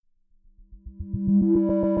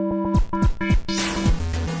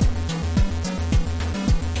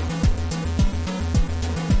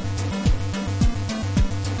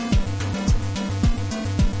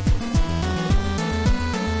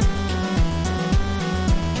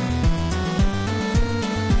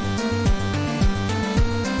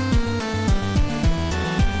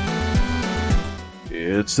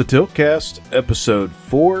It's the Tiltcast, episode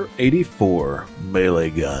 484,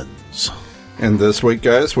 Melee Guns. And this week,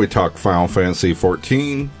 guys, we talk Final Fantasy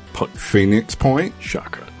XIV, Phoenix Point,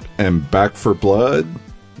 Shotgun, and Back 4 Blood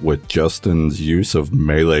with Justin's use of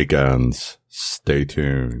melee guns. Stay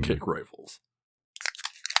tuned. kick rifles.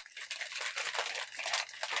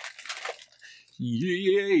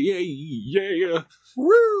 Yeah.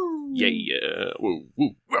 Woo! Yeah. Woo,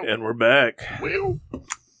 woo, woo. And we're back. Woo.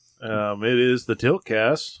 It is the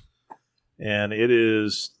Tiltcast, and it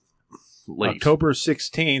is Late. October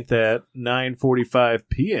 16th at 9:45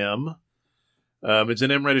 p.m. It's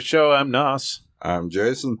an M-rated show. I'm Nos. I'm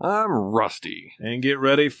Jason. I'm rusty. And get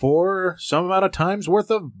ready for some amount of time's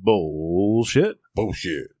worth of bullshit.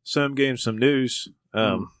 Bullshit. Some games, some news.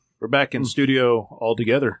 We're back in studio all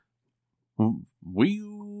together.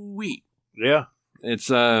 Wee. Yeah, It's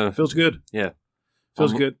feels good. Yeah.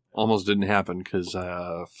 Feels good. Almost didn't happen because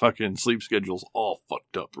fucking sleep schedule's all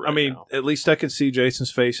fucked up right I mean, now. at least I can see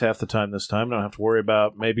Jason's face half the time this time. I don't have to worry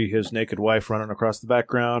about maybe his naked wife running across the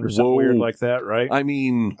background or something Whoa. weird like that, right? I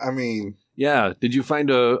mean, yeah. Did you find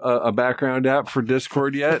a background app for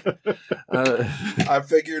Discord yet? I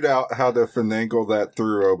figured out how to finagle that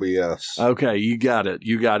through OBS. Okay, you got it.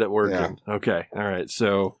 You got it working. Okay, all right.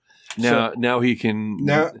 So now he can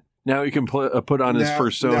now he can put on his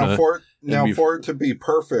persona. Now, for it to be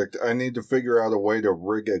perfect, I need to figure out a way to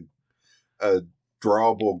rig a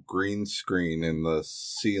drawable green screen in the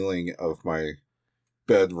ceiling of my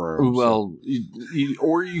bedroom. Well,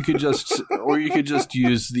 or you could just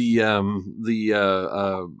use the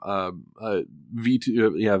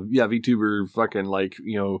VTuber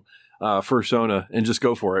fucking persona and just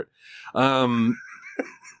go for it.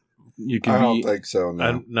 You can I don't think so. No.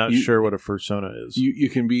 I'm not sure what a fursona is. You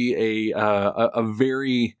can be a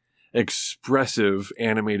very expressive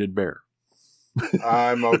animated bear.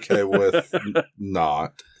 I'm okay with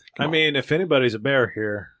not. I mean, if anybody's a bear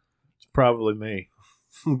here, it's probably me.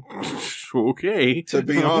 Okay. To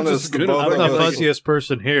be honest, I'm the fuzziest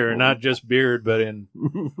person here, not just beard, but in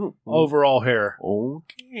overall hair.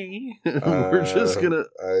 Okay. We're just gonna.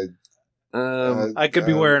 I could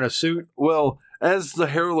be wearing a suit. Well, as the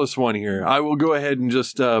hairless one here, I will go ahead and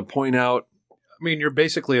just point out. I mean, you're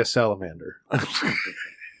basically a salamander.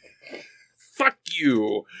 Fuck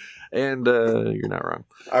you. And you're not wrong.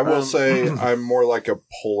 I will say I'm more like a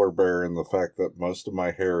polar bear in the fact that most of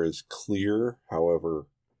my hair is clear. However,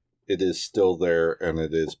 it is still there and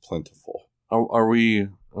it is plentiful. Are we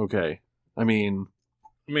okay? I mean,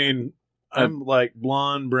 I'm like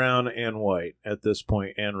blonde, brown, and white at this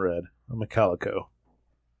point, and red. I'm a calico.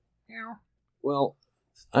 Well,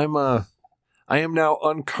 I am now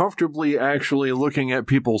uncomfortably actually looking at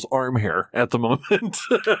people's arm hair at the moment.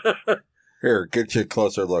 Here, get you a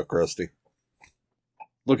closer look, Rusty.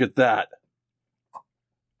 Look at that.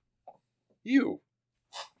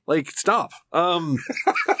 Stop.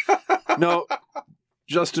 No,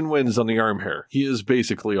 Justin wins on the arm hair. He is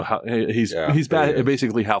basically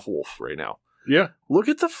basically half wolf right now. Yeah. Look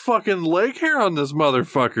at the fucking leg hair on this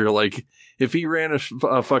motherfucker. Like, if he ran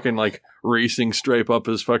a fucking, racing stripe up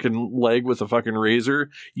his fucking leg with a fucking razor,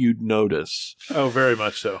 you'd notice. Oh, very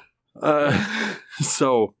much so.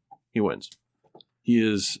 So, he wins. He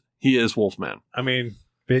is Wolfman. I mean,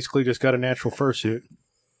 basically just got a natural fursuit.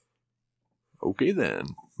 Okay, then.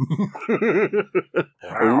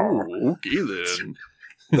 Oh, okay, then.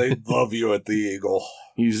 They love you at the Eagle.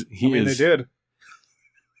 They did.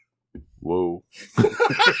 Whoa.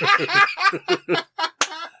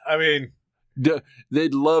 I mean,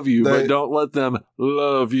 they'd love you, but don't let them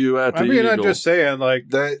love you at the Eagle. I'm just saying,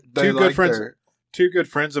 they two like good friends. Two good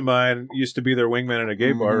friends of mine used to be their wingmen at a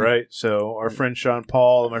gay bar, right? So our friend Sean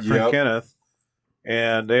Paul and my friend Kenneth,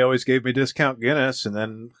 and they always gave me discount Guinness, and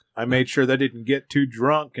then I made sure they didn't get too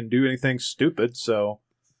drunk and do anything stupid. So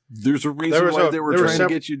there's a reason why they were trying to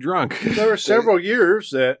get you drunk. There were several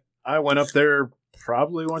years that I went up there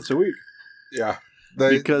probably once a week. Yeah,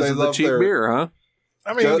 because of the cheap beer, huh?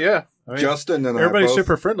 I mean, Justin and everybody's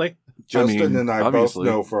super friendly. Justin and I obviously.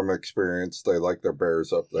 both know from experience they like their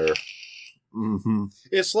bears up there. Mm-hmm.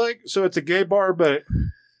 It's it's a gay bar, but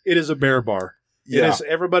it is a bear bar. Yeah. It is,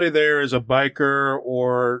 everybody there is a biker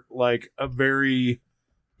or like a very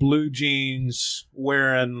blue jeans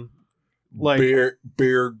wearing beer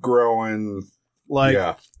growing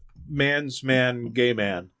man's man, gay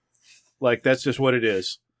man. Like, that's just what it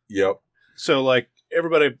is. Yep. So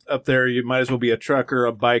everybody up there, you might as well be a trucker,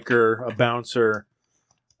 a biker, a bouncer,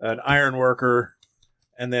 an iron worker,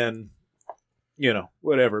 and then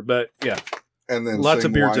whatever. But yeah. And then lots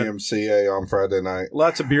sing of beards YMCA on Friday night.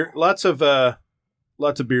 Lots of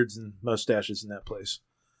beards and mustaches in that place.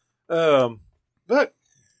 But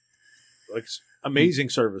like amazing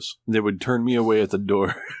service. They would turn me away at the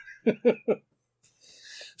door.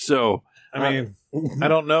 So, I mean, I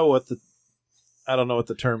don't know what the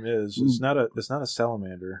term is. It's not a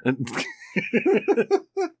salamander. I'm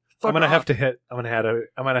gonna have to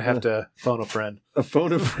phone a friend.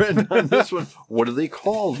 Phone a friend on this one. What do they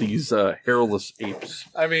call these hairless apes?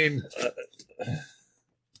 I mean,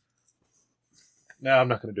 no, I'm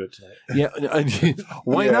not going to do it tonight. Yeah,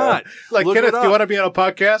 why not? Like, Look Kenneth, it do you up. want to be on a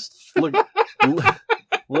podcast?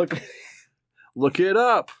 Look it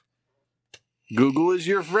up. Google is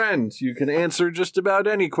your friend. You can answer just about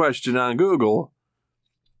any question on Google.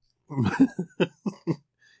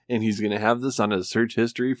 And he's going to have this on his search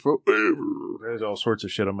history forever. There's all sorts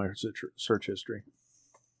of shit on my search history.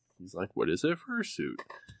 He's like, what is a fursuit?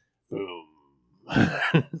 Boom.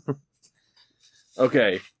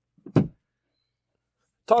 Okay.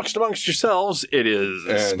 Talks amongst yourselves. It is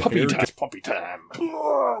And puppy here- time. Puppy time.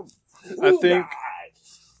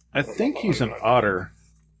 I think he's an otter.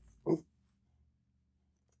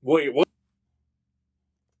 Wait, what?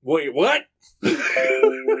 Wait, what?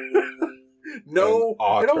 No, An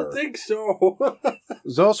otter. I don't think so.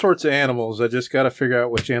 There's all sorts of animals. I just got to figure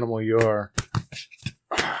out which animal you are.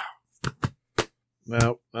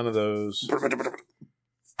 Nope, none of those.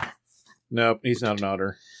 Nope, he's not an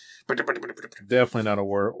otter. Definitely not a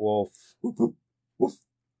wolf.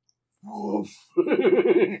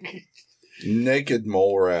 Naked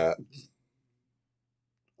mole rat.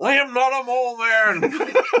 I am not a mole man.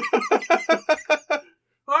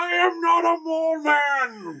 I am not a mole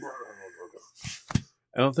man.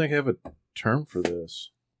 I don't think I have a term for this.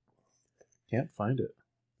 Can't find it.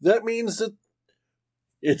 That means that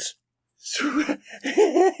it's the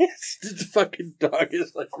fucking dog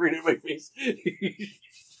is like reading my face.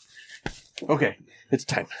 Okay, it's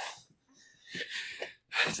time.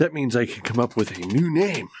 That means I can come up with a new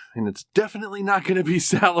name, and it's definitely not going to be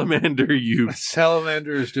Salamander, you.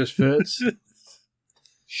 Salamanders just fits.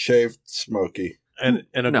 Shaved Smoky. And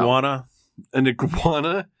an iguana. An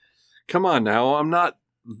iguana? Come on now, I'm not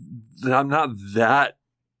that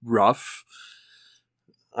rough.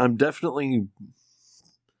 I'm definitely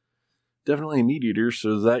a meat eater,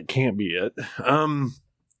 so that can't be it.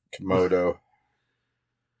 Komodo.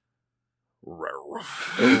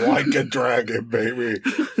 Like a dragon, baby.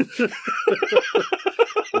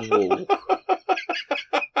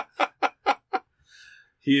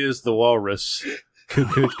 He is the walrus.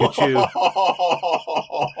 Cuckoo, cuckoo.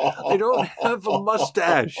 I don't have a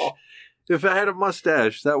mustache. If I had a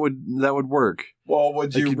mustache, that would work. Well,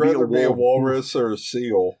 would I you could be a rather be a wal- walrus or a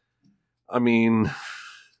seal? I mean,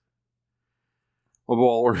 a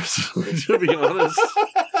walrus, to be honest.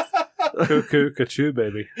 Cuckoo, cuckoo,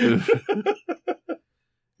 baby.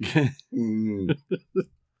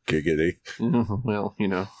 Giggity. Well, you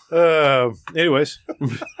know. Anyways,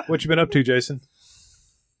 what you been up to, Jason?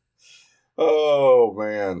 Oh,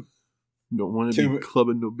 man. Don't want to be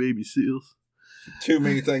clubbing no baby seals. Too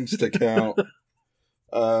many things to count.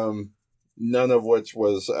 None of which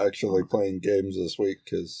was actually playing games this week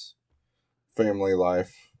because family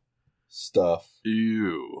life stuff.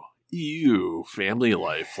 Ew. Family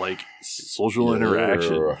life, like social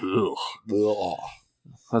interaction. Ugh. Ugh.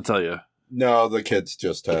 I'll tell you. No, the kids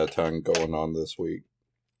just had a ton going on this week.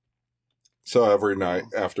 So every night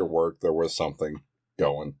after work, there was something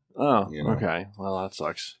going. Oh, You know. okay. Well, that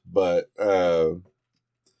sucks. But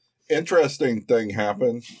interesting thing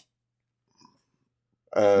happened.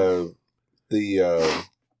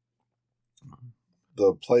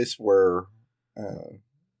 The place where I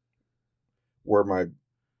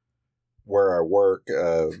work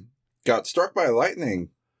got struck by lightning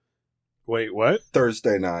Wait, what?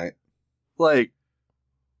 Thursday night. Like,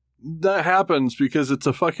 that happens because it's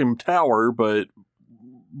a fucking tower, but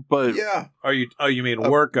Yeah, You mean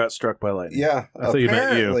work got struck by lightning? yeah. I thought you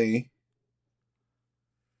meant you. Apparently,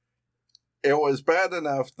 it was bad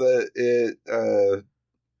enough that it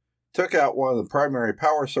took out one of the primary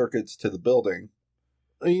power circuits to the building.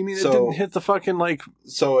 you mean it So- didn't hit the fucking, like,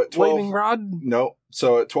 So at 12, lightning rod? no.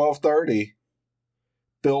 So at 12:30,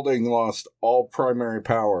 building lost all primary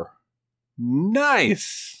power.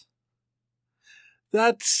 Nice.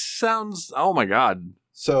 That sounds, oh my god.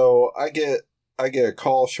 So I get a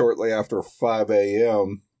call shortly after 5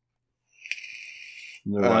 a.m.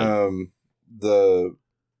 They're like, The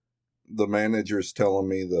manager's telling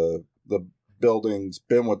me the building's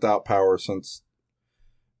been without power since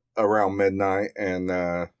around midnight, and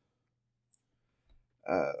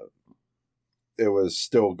it was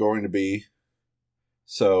still going to be.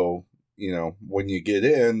 So, when you get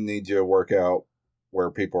in, need you to work out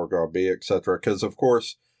where people are going to be, etc. Because, of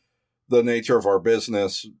course, the nature of our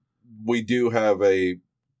business, we do have a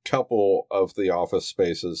couple of the office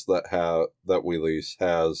spaces that we lease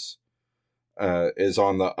is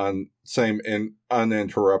on the same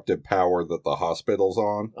uninterrupted power that the hospital's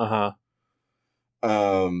on.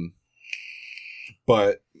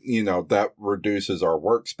 But that reduces our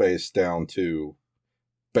workspace down to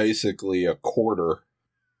basically a quarter.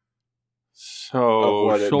 So of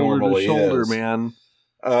what it shoulder normally to shoulder, is. man.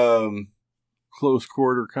 Um, Close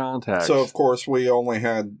quarter contact. so of course we only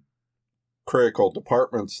had critical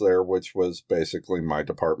departments there, which was basically my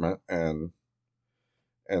department and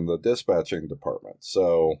the dispatching department.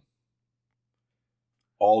 So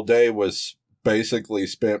all day was basically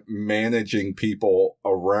spent managing people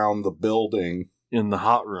around the building in the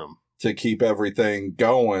hot room to keep everything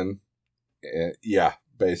going. Yeah,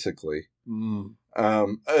 basically. Mm.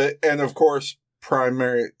 And of course,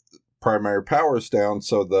 primary power's down,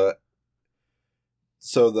 so the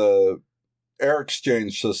air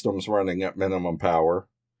exchange system's running at minimum power,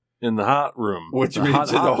 in the hot room, which the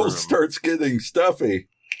means it hot all room. starts getting stuffy.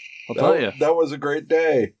 I'll tell you. That was a great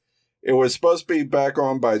day. It was supposed to be back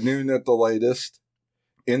on by noon at the latest.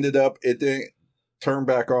 Ended up, it didn't turn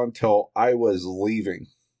back on till I was leaving.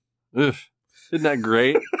 Ugh. Isn't that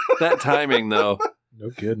great? That timing, though.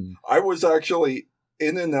 No kidding. I was actually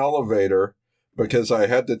in an elevator because I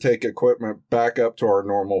had to take equipment back up to our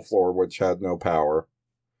normal floor, which had no power.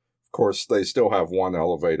 Of course, they still have one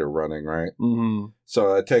elevator running, right? Mm-hmm.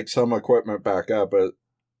 So I take some equipment back up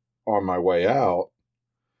on my way out.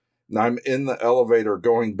 And I'm in the elevator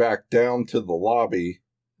going back down to the lobby.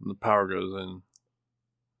 And the power goes in.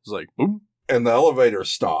 It's like, boom. And the elevator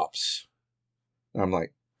stops. And I'm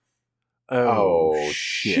like, oh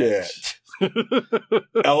shit.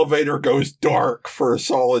 Elevator goes dark for a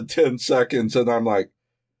solid 10 seconds. And I'm like,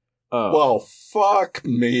 well, fuck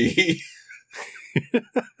me.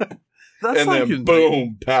 That's and like then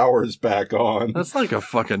boom, power's back on. That's like a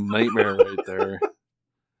fucking nightmare right there.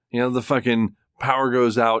 The fucking power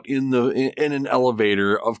goes out in an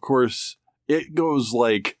elevator. Of course, it goes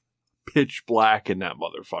like pitch black in that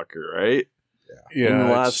motherfucker, right? Yeah. And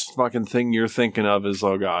the last fucking thing you're thinking of is,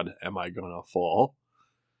 oh God, am I gonna fall?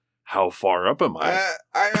 How far up am I?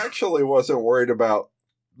 I actually wasn't worried about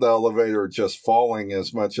the elevator just falling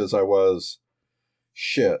as much as I was,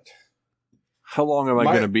 shit. How long am I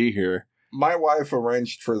going to be here? My wife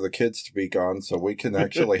arranged for the kids to be gone so we can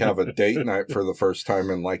actually have a date night for the first time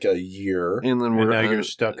in like a year. And then now you're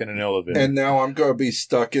stuck in an elevator. And now I'm going to be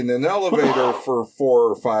stuck in an elevator for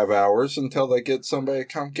 4 or 5 hours until they get somebody to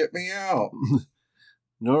come get me out.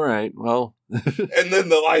 All right, well. And then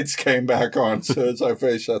the lights came back on. So as I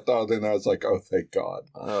finished that thought, and I was like, oh, thank God.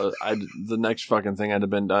 The next fucking thing I'd have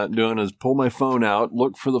been doing is pull my phone out,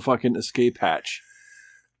 look for the fucking escape hatch.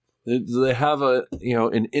 Do they have an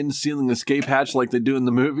in-ceiling escape hatch like they do in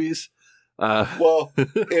the movies? Well,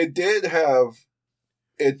 it did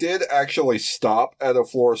actually stop at a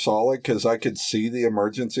floor solid because I could see the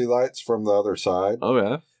emergency lights from the other side. Oh,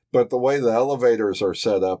 yeah? But the way the elevators are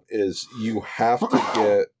set up is you have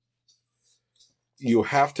to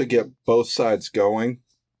get both sides going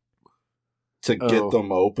to get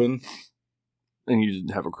them open. And you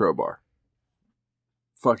didn't have a crowbar.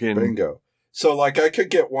 Fucking bingo. So, like, I could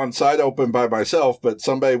get one side open by myself, but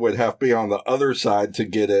somebody would have to be on the other side to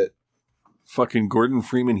get it. Fucking Gordon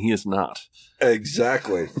Freeman, he is not.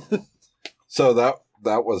 Exactly. So that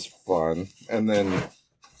was fun. And then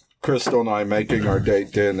Crystal and I making our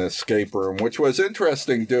date to an escape room, which was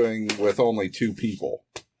interesting doing with only 2 people.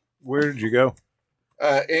 Where did you go?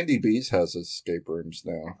 Andy B's has escape rooms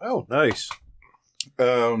now. Oh, nice.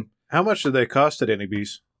 How much do they cost at Andy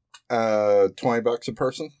B's? $20 a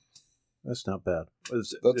person. That's not bad.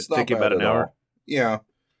 That's not take you bad about an hour. All. Yeah.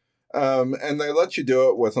 And they let you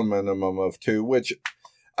do it with a minimum of 2, which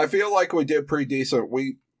I feel like we did pretty decent.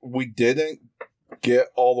 We didn't get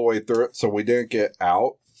all the way through it, so we didn't get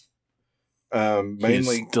out.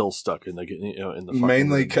 Mainly he's still stuck in the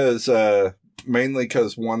mainly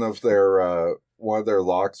because one of their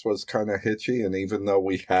locks was kind of hitchy, and even though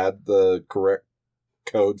we had the correct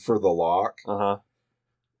code for the lock,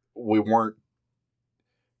 we weren't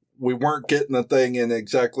getting the thing in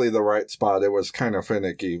exactly the right spot. It was kind of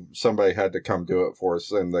finicky. Somebody had to come do it for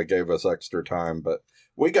us, and they gave us extra time. But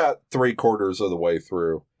we got 3/4 of the way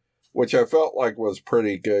through, which I felt like was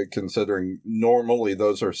pretty good considering normally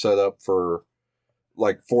those are set up for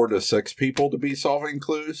like 4 to 6 people to be solving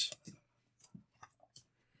clues.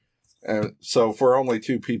 And so for only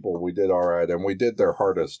 2 people, we did all right, and we did their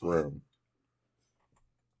hardest room.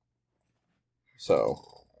 So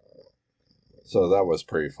that was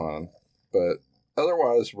pretty fun. But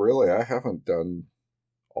otherwise, really, I haven't done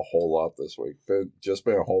a whole lot this week. Just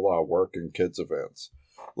been a whole lot of work and kids events.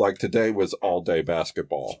 Like today was all day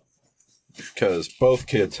basketball because both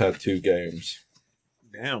kids had 2 games.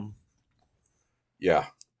 Damn. Yeah.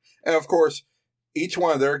 And of course, each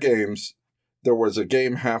one of their games, there was a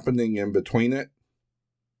game happening in between it.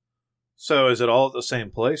 So is it all at the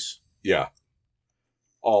same place? Yeah.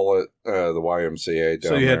 All at the YMCA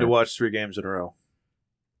down So you had there. to watch 3 games in a row.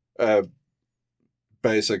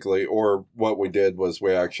 Basically, or what we did was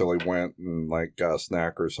we actually went and like got a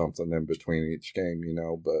snack or something in between each game,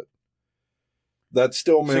 but that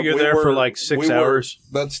still meant So you're there for like 6 hours?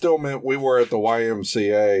 That still meant we were at the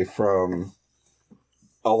YMCA from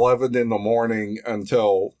 11 in the morning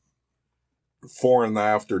until 4 in the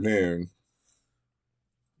afternoon.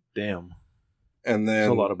 Damn. And then That's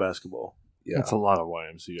a lot of basketball. Yeah. That's a lot of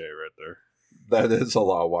YMCA right there. That is a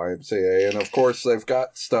lot of YMCA. And of course, they've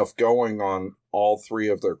got stuff going on all 3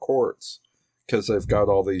 of their courts because they've got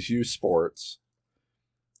all these youth sports.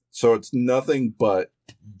 So it's nothing but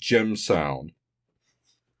gym sound.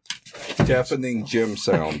 Deafening gym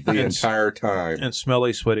sound the entire time. And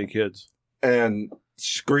smelly, sweaty kids. And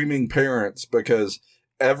screaming parents because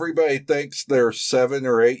everybody thinks their 7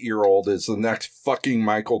 or 8-year-old is the next fucking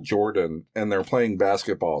Michael Jordan and they're playing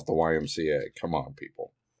basketball at the YMCA. Come on,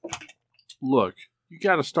 people. Look, you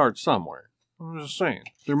got to start somewhere. I'm just saying.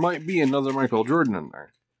 There might be another Michael Jordan in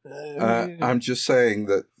there. I'm just saying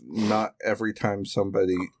that not every time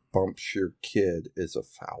somebody bumps your kid is a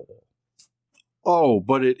foul. Oh,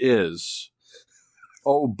 but it is.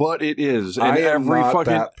 Oh, but it is. And I am not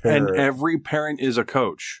that parent. And every parent is a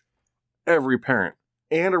coach. Every parent.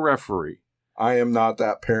 And a referee. I am not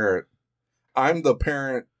that parent. I'm the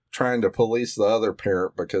parent trying to police the other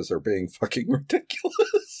parent because they're being fucking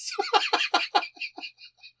ridiculous.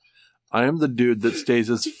 I am the dude that stays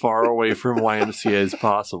as far away from YMCA as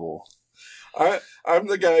possible. I'm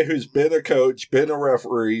the guy who's been a coach, been a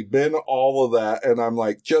referee, been all of that, and I'm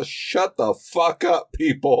like, just shut the fuck up,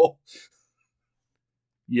 people.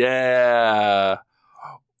 Yeah.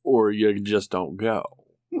 Or you just don't go.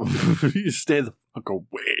 You stay the fuck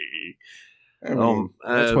away. I mean,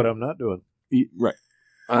 That's what I'm not doing. Right.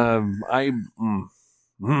 I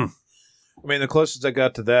mean, the closest I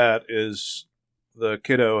got to that is the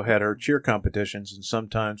kiddo had her cheer competitions, and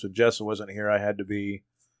sometimes when Jessa wasn't here, I had to be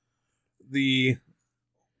the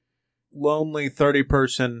lonely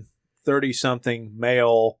 30-something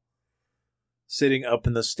male sitting up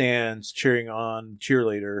in the stands cheering on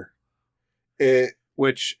cheerleader.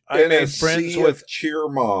 Which I made friends with cheer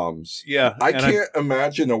moms. Yeah. I can't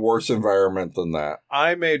imagine a worse environment than that.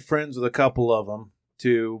 I made friends with a couple of them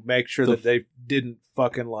to make sure that they didn't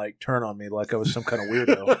fucking like turn on me like I was some kind of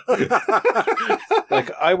weirdo. Like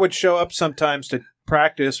I would show up sometimes to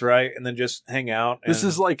practice, right, and then just hang out. This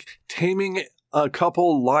is like taming a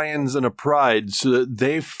couple lions and a pride so that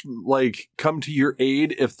they like come to your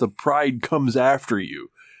aid if the pride comes after you.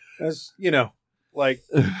 As like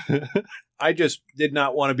I just did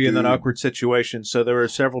not want to be in that awkward situation. So there were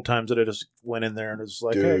several times that I just went in there and was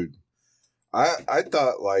like, dude, hey. I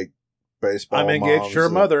thought like baseball I'm engaged to her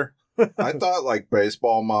mother. I thought like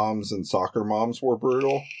baseball moms and soccer moms were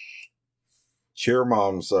brutal. Cheer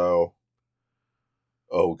moms, though.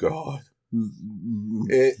 Oh, God.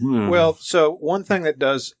 Well, so one thing that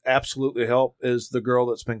does absolutely help is the girl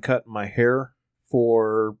that's been cutting my hair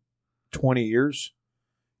for 20 years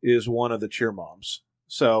is one of the cheer moms.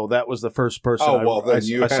 So that was the first person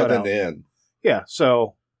you had an in. Yeah,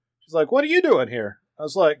 so she's like, what are you doing here? I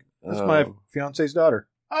was like, this is my fiance's daughter.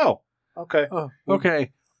 Oh, okay.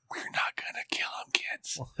 Okay. We're not going to kill him,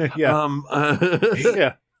 kids. Yeah.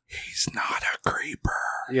 Yeah. He's not a creeper.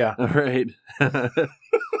 Yeah. All right. I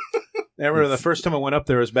remember the first time I went up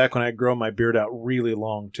there was back when I had grown my beard out really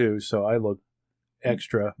long, too, so I looked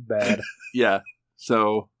extra bad. Yeah.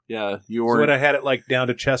 So, yeah, you So were. when I had it like down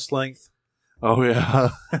to chest length. Oh, yeah.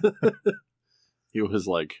 He was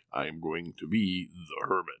like, I'm going to be the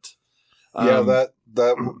hermit. Yeah,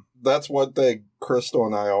 that's one thing Crystal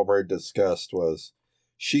and I already discussed was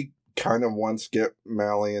she kind of wants to get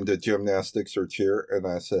Mally into gymnastics or cheer, and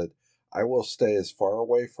I said, I will stay as far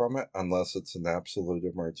away from it unless it's an absolute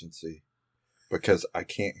emergency because I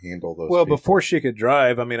can't handle those people. Before she could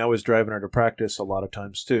drive, I mean, I was driving her to practice a lot of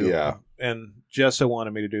times, too. Yeah. And Jessa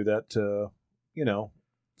wanted me to do that to,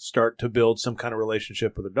 start to build some kind of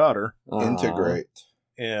relationship with her daughter. Integrate.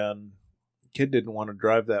 And kid didn't want to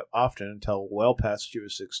drive that often until well past she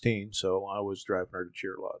was 16, so I was driving her to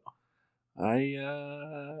cheer a lot.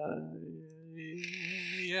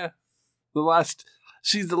 Yeah. The last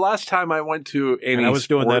time I went to any and I was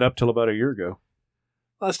doing that up till about a year ago.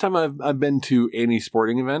 Last time I've been to any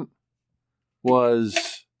sporting event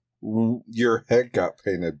was Your head got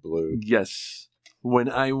painted blue. Yes. When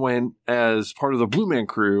I went as part of the Blue Man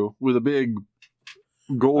crew with a big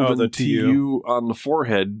golden TU on the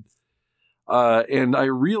forehead, and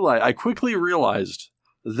I quickly realized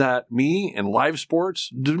that me and live sports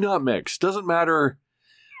do not mix. Doesn't matter.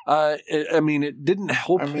 It didn't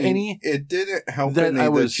help any. It didn't help that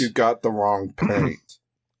that you got the wrong paint.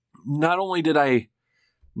 Not only did I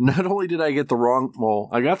get the wrong. Well,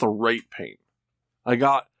 I got the right paint.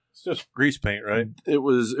 It's just grease paint, right? It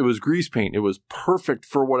was grease paint. It was perfect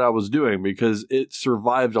for what I was doing because it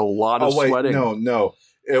survived a lot of sweating. No.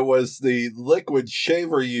 It was the liquid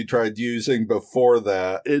shaver you tried using before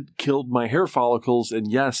that. It killed my hair follicles,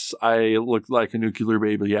 and yes, I looked like a nuclear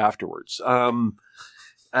baby afterwards. But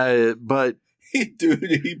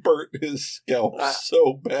he burnt his scalp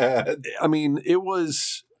so bad. I mean,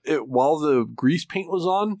 while the grease paint was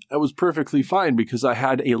on, I was perfectly fine because I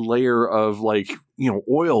had a layer of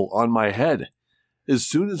oil on my head. As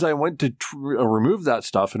soon as I went to remove that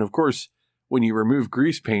stuff, and of course, when you remove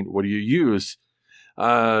grease paint, what do you use?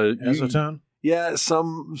 Acetone? Yeah,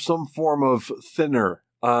 some form of thinner.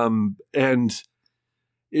 And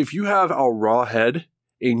if you have a raw head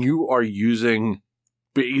and you are using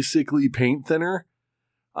basically paint thinner,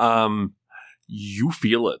 you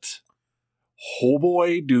feel it. Oh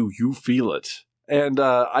boy, do you feel it. And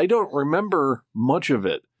I don't remember much of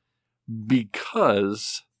it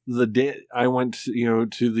because the day I went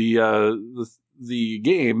to the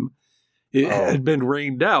game, it had been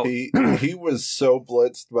rained out. He was so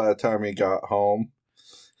blitzed by the time he got home.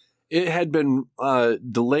 It had been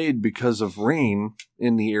delayed because of rain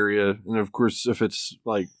in the area. And of course, if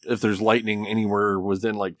there's lightning anywhere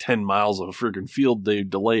within 10 miles of a freaking field, they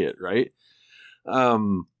delay it, right?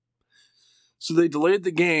 So they delayed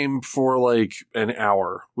the game for an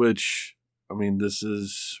hour, which, this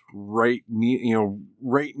is right near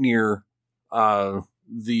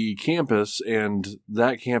the campus, and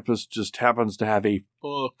that campus just happens to have a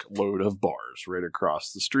fuckload of bars right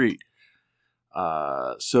across the street.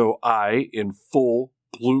 So I, in full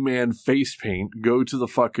Blue Man face paint, go to the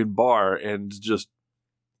fucking bar and just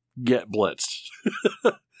get blitzed.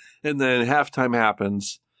 And then halftime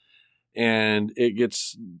happens, and it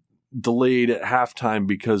gets delayed at halftime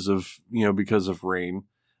because of rain,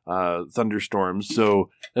 thunderstorms. So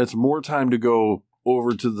that's more time to go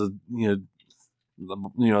over to the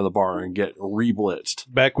bar and get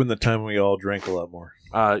re-blitzed. Back when the time we all drank a lot more.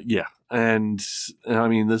 Yeah. And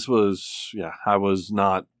this was, I was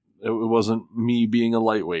not, it wasn't me being a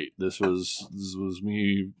lightweight. This was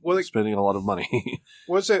me spending a lot of money.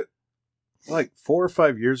 Was it 4 or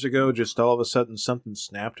 5 years ago, just all of a sudden something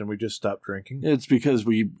snapped and we just stopped drinking? It's because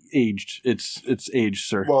we aged. It's age,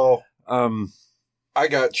 sir. Well, I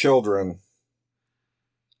got children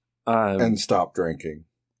and stopped drinking.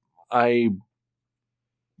 Rusty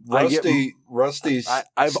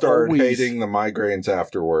started hating the migraines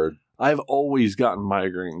afterward. I've always gotten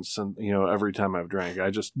migraines, and every time I've drank, I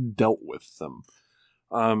just dealt with them.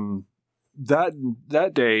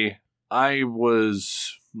 That day, I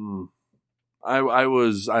was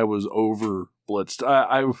over blitzed.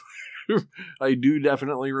 I do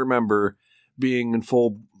definitely remember being in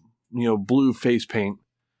full, blue face paint,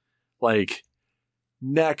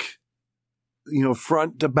 neck,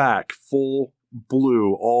 front to back, full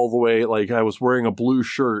blue all the way. I was wearing a blue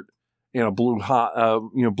shirt and a blue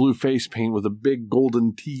blue face paint with a big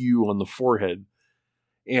golden TU on the forehead.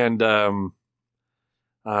 And I'm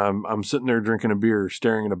sitting there drinking a beer,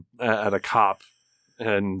 staring at a cop,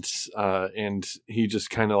 and he just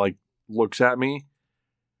kind of looks at me,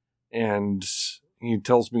 and he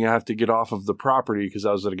tells me I have to get off of the property because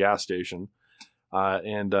I was at a gas station,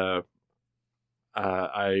 and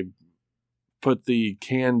I put the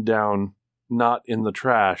can down, not in the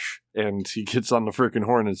trash, and he gets on the freaking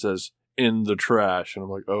horn and says, "In the trash," and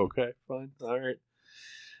I'm like, oh, okay, fine, all right.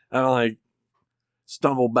 And I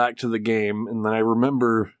stumble back to the game, and then I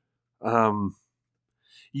remember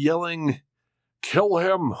yelling, "Kill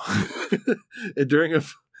him!" during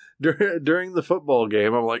the football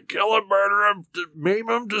game. I'm like, "Kill him, murder him, maim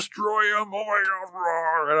him, destroy him!" Oh my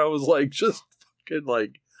god! And I was just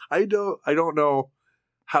fucking I don't know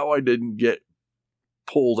how I didn't get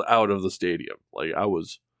pulled out of the stadium. I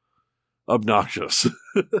was obnoxious.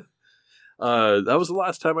 That was the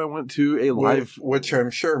last time I went to a live, which I'm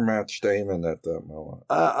sure matched Damon at that moment.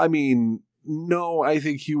 No, I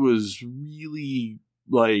think he was really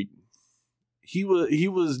he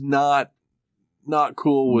was not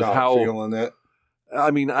cool with how feeling it.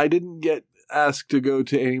 I didn't get asked to go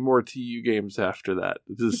to any more TU games after that.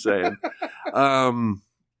 Just saying.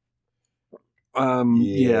 Yeah,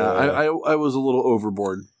 I was a little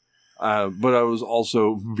overboard. But I was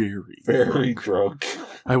also Very drunk.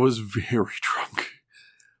 I was very drunk.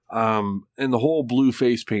 And the whole blue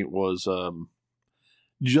face paint was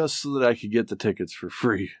just so that I could get the tickets for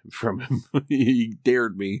free from him. He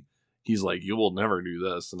dared me. He's like, "You will never do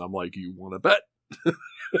this," and I'm like, "You want to bet?"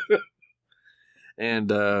 And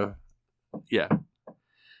yeah,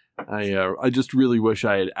 I just really wish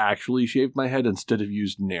I had actually shaved my head instead of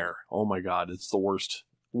used Nair. Oh my god, it's the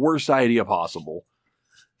worst idea possible.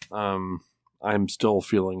 I'm still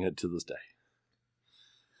feeling it to this day.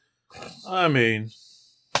 I mean,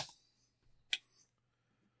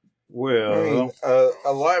 well,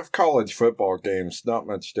 a live college football game's not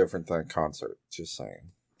much different than a concert. Just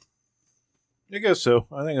saying. I guess so.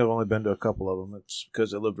 I think I've only been to a couple of them. It's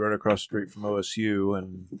because I lived right across the street from OSU,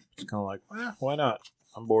 and it's kind of like, why not?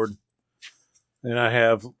 I'm bored. And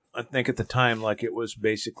I think at the time, like, it was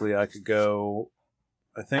basically I could go,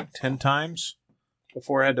 I think, 10 times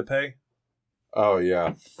before I had to pay. Oh,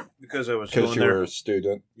 yeah. Because I was Because you were a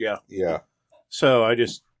student? Yeah. Yeah. So I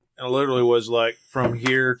literally was like, from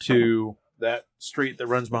here to that street that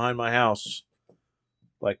runs behind my house,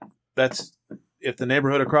 like, that's... If the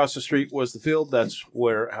neighborhood across the street was the field, that's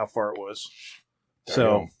how far it was. Damn.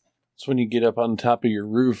 So it's when you get up on top of your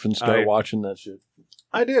roof and start watching that shit.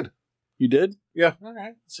 I did. You did? Yeah. All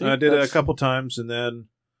right. See, I did it a couple times, and then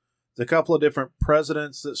the couple of different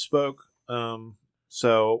presidents that spoke.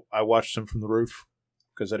 So I watched them from the roof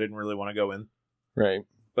because I didn't really want to go in. Right.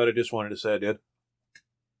 But I just wanted to say I did.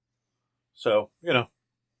 So, it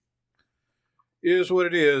is what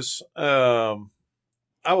it is. I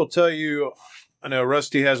will tell you, I know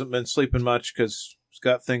Rusty hasn't been sleeping much because he's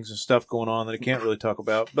got things and stuff going on that he can't really talk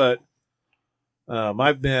about. But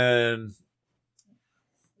I've been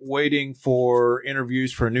waiting for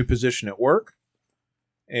interviews for a new position at work.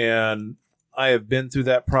 And I have been through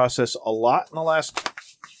that process a lot in the last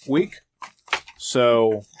week.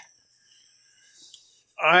 So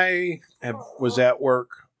I was at work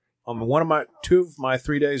on two of my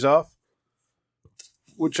 3 days off,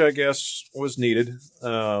 which I guess was needed.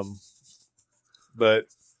 But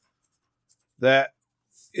that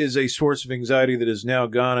is a source of anxiety that is now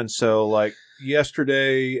gone. And so, like,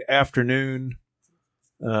 yesterday afternoon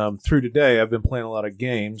through today, I've been playing a lot of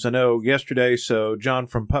games. I know yesterday, so John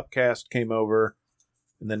from Pupcast came over,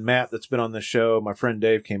 and then Matt, that's been on the show, my friend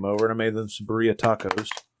Dave, came over, and I made them some burrito tacos.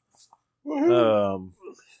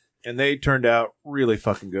 And they turned out really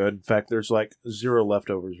fucking good. In fact, there's like 0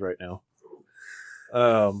 leftovers right now.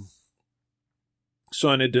 So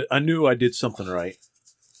I knew I did something right.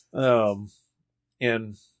 And,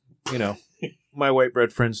 my white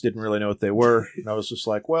bread friends didn't really know what they were. And I was just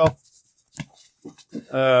like, well,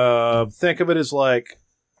 think of it as like,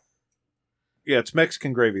 yeah, it's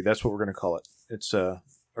Mexican gravy. That's what we're going to call it. It's a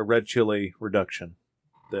red chili reduction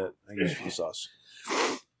that I use for the sauce.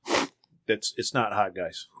 It's not hot,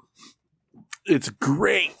 guys. It's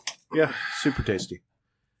great. Yeah, super tasty.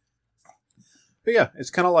 But yeah,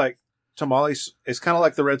 it's kind of like tamales. It's kind of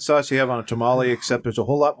like the red sauce you have on a tamale, except there's a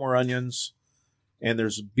whole lot more onions, and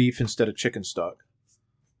there's beef instead of chicken stock.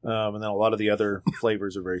 And then a lot of the other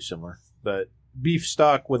flavors are very similar. But beef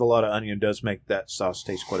stock with a lot of onion does make that sauce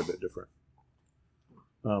taste quite a bit different.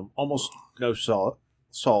 Almost no salt,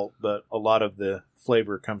 but a lot of the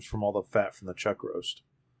flavor comes from all the fat from the chuck roast.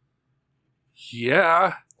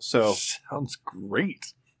 Yeah. So sounds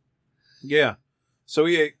great. Yeah. So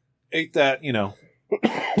we ate that,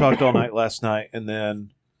 talked all night last night, and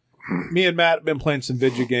then me and Matt have been playing some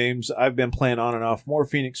video games. I've been playing on and off more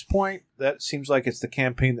Phoenix Point. That seems like it's the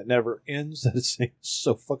campaign that never ends. That is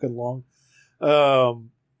so fucking long.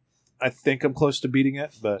 I think I'm close to beating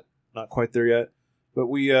it, but not quite there yet. But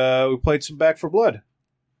we played some Back 4 Blood.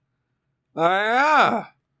 Oh, yeah.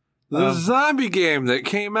 The zombie game that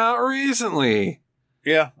came out recently.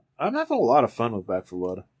 Yeah. I'm having a lot of fun with Back 4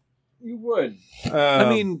 Blood. You would. I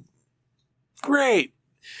mean, great.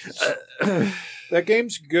 That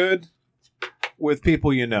game's good with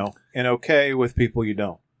people you know, and okay with people you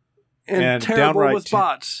don't. And terrible with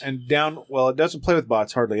bots. Well, it doesn't play with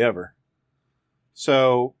bots hardly ever.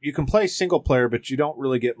 So you can play single player, but you don't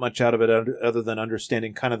really get much out of it other than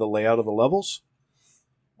understanding kind of the layout of the levels.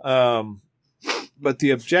 But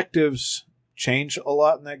the objectives change a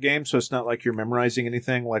lot in that game, so it's not like you're memorizing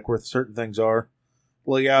anything like where certain things are.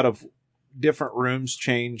 Layout of different rooms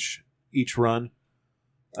change each run.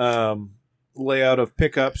 Layout of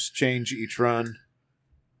pickups change each run.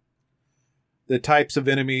 The types of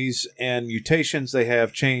enemies and mutations they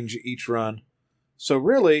have change each run. So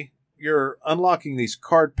really, you're unlocking these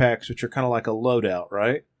card packs, which are kind of like a loadout,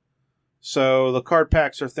 right? So the card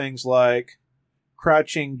packs are things like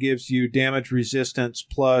crouching gives you damage resistance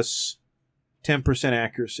plus 10%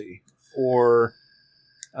 accuracy, or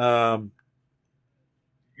you're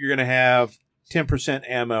going to have 10%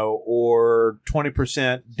 ammo or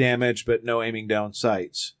 20% damage but no aiming down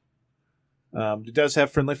sights. It does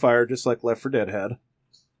have friendly fire, just like Left 4 Dead had.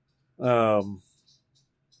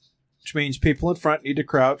 Which means people in front need to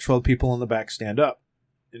crouch while people in the back stand up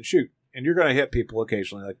and shoot. And you're going to hit people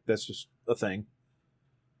occasionally. Like, that's just a thing.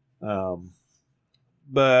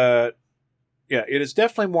 But yeah, it is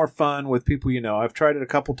definitely more fun with people you know. I've tried it a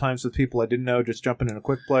couple times with people I didn't know, just jumping in a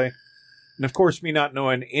quick play. And of course, me not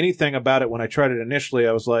knowing anything about it when I tried it initially,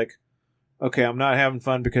 I was like, okay, I'm not having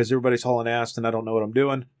fun because everybody's hauling ass and I don't know what I'm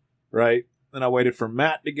doing, right? Then I waited for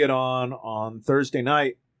Matt to get on Thursday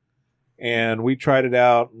night, and we tried it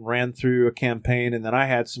out and ran through a campaign, and then I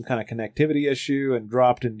had some kind of connectivity issue and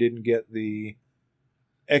dropped and didn't get the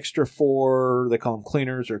extra 4, they call them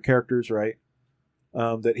cleaners or characters, right?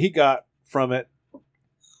 That he got from it,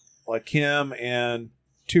 like him and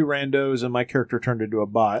 2 randos, and my character turned into a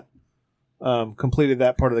bot. Completed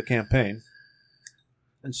that part of the campaign.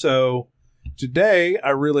 And so today I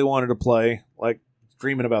really wanted to play, like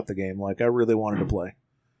dreaming about the game, like I really wanted to play.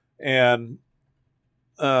 And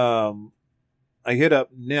I hit up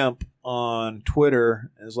Nimp on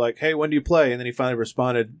Twitter and was like, hey, when do you play? And then he finally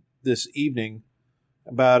responded this evening,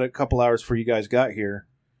 about a couple hours before you guys got here.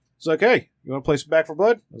 He's like, hey, you want to play some Back 4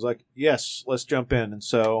 Blood? I was like, yes, let's jump in. And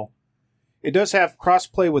so it does have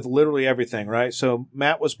cross-play with literally everything, right? So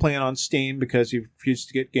Matt was playing on Steam because he refused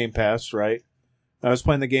to get Game Pass, right? I was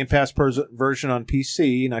playing the Game Pass version on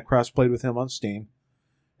PC, and I cross-played with him on Steam.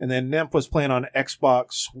 And then Nimp was playing on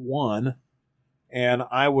Xbox One, and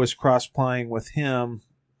I was cross-playing with him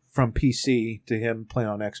from PC to him playing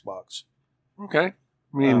on Xbox. Okay.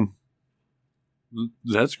 I mean,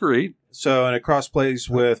 that's great. So, and it cross-plays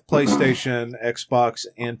with PlayStation, Xbox,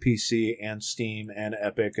 and PC, and Steam, and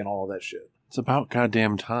Epic, and all of that shit. It's about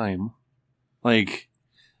goddamn time. Like,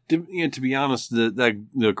 to be honest,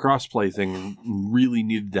 the crossplay thing really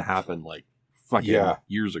needed to happen, like, fucking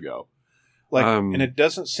years ago. Like, and it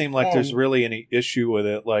doesn't seem like there's really any issue with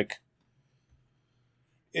it. Like,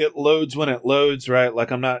 it loads when it loads, right?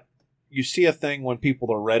 Like, you see a thing when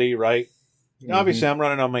people are ready, right? Mm-hmm. Obviously, I'm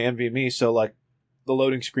running on my NVMe, so, like, the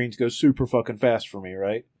loading screens go super fucking fast for me,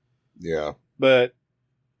 right? Yeah. But,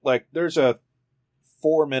 like, there's a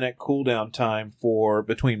 4-minute cooldown time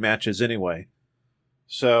between matches anyway.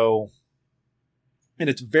 So, and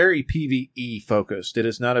it's very PvE focused. It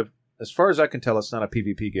is not as far as I can tell, it's not a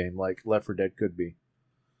PvP game like Left 4 Dead could be.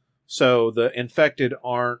 So the infected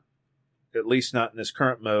aren't, at least not in this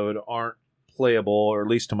current mode, aren't playable, or at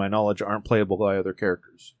least to my knowledge, aren't playable by other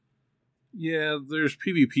characters. Yeah, there's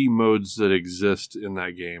PvP modes that exist in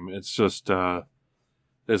that game. It's just,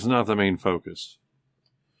 it's not the main focus.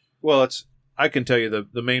 Well, I can tell you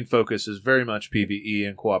the main focus is very much PvE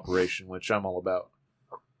and cooperation, which I'm all about.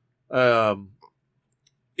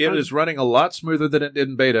 It is running a lot smoother than it did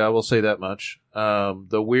in beta, I will say that much.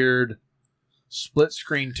 The weird split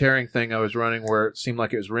screen tearing thing I was running where it seemed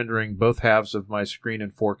like it was rendering both halves of my screen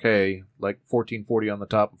in 4K, like 1440 on the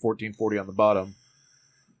top and 1440 on the bottom.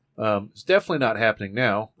 It's definitely not happening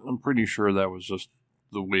now. I'm pretty sure that was just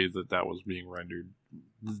the way that was being rendered.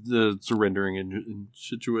 It's a rendering in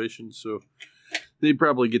situation, so they'd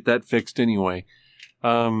probably get that fixed anyway.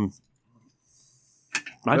 I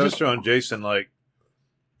was showing Jason, like,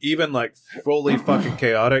 even like fully fucking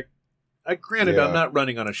chaotic. Granted, I'm not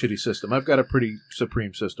running on a shitty system. I've got a pretty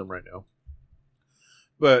supreme system right now.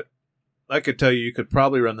 But I could tell you could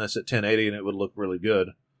probably run this at 1080 and it would look really good.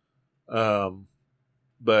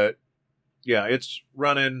 But yeah, it's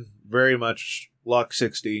running very much lock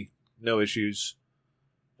 60, no issues.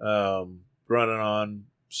 Running on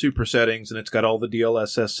super settings, and it's got all the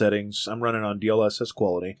DLSS settings. I'm running on DLSS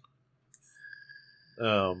quality.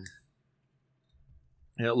 And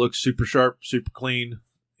it looks super sharp, super clean,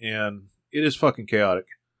 and it is fucking chaotic.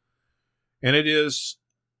 And it is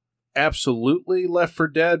absolutely Left 4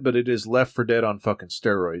 Dead, but it is Left 4 Dead on fucking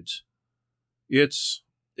steroids. It's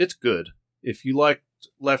good. If you liked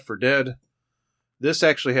Left 4 Dead, this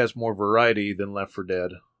actually has more variety than Left 4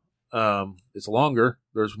 Dead. It's longer.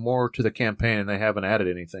 There's more to the campaign, and they haven't added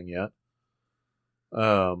anything yet.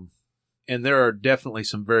 And there are definitely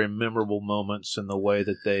some very memorable moments in the way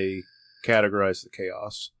that they categorize the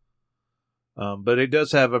chaos. But it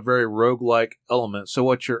does have a very roguelike element. So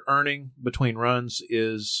what you're earning between runs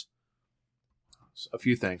is a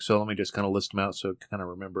few things. So let me just kind of list them out so you kind of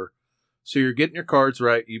remember. So you're getting your cards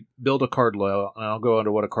right. You build a card layout, and I'll go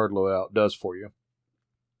into what a card layout does for you.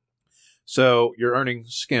 So you're earning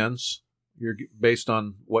skins. You're based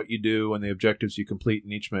on what you do and the objectives you complete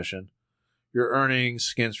in each mission. You're earning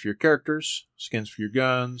skins for your characters, skins for your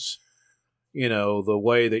guns, the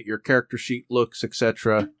way that your character sheet looks,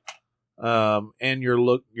 etc. And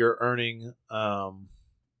you're earning. Trying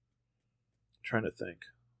to think.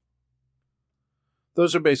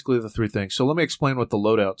 Those are basically the three things. So let me explain what the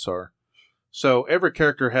loadouts are. So every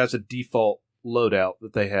character has a default loadout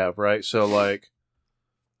that they have, right? So like,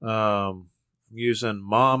 using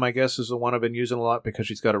Mom, I guess, is the one I've been using a lot because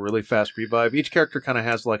she's got a really fast revive. Each character kind of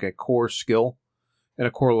has like a core skill and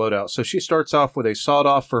a core loadout. So she starts off with a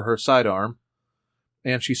sawed-off for her sidearm,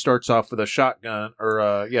 and she starts off with a shotgun,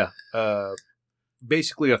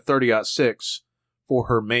 basically a 30-06 for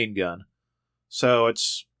her main gun. So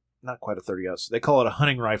it's not quite a 30-06. They call it a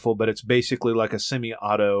hunting rifle, but it's basically like a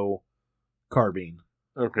semi-auto carbine.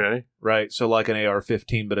 Okay. Right? So like an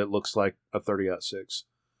AR-15, but it looks like a 30-06.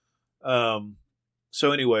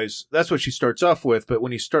 So anyways, that's what she starts off with, but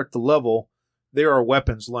when you start the level, there are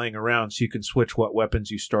weapons laying around so you can switch what weapons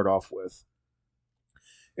you start off with.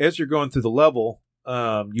 As you're going through the level,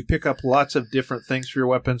 you pick up lots of different things for your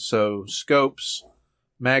weapons, so scopes,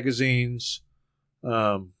 magazines,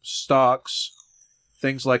 stocks,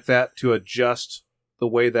 things like that to adjust the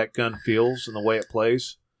way that gun feels and the way it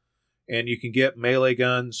plays. And you can get melee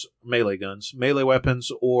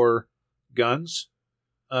weapons, or guns.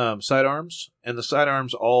 Sidearms, and the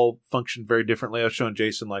sidearms all function very differently. I was showing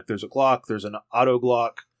Jason, like, there's a Glock, there's an auto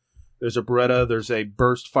Glock, there's a Beretta, there's a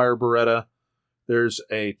burst fire Beretta, there's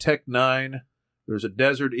a Tech 9, there's a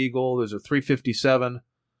Desert Eagle, there's a 357,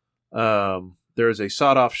 there's a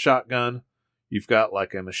sawed-off shotgun, you've got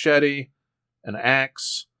like a machete, an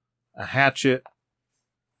axe, a hatchet,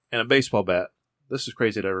 and a baseball bat. This is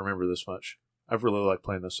crazy that I remember this much. I've really liked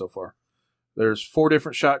playing this so far. There's 4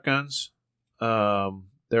 different shotguns.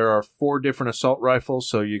 There are 4 different assault rifles,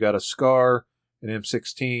 so you got a SCAR, an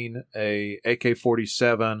M16, a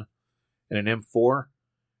AK-47, and an M4.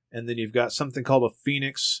 And then you've got something called a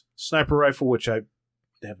Phoenix sniper rifle, which I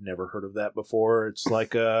have never heard of that before. It's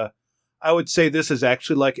like I would say this is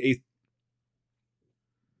actually like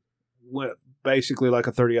basically like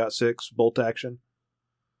a 30-06 bolt action,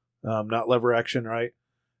 not lever action, right?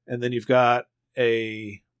 And then you've got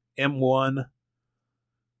a M1,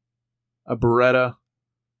 a Beretta,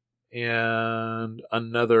 and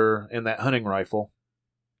that hunting rifle.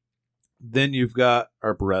 Then you've got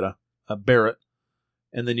a Barrett,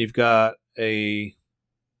 and then you've got a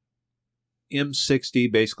M60,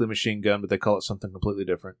 basically machine gun, but they call it something completely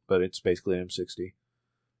different, but it's basically an M60.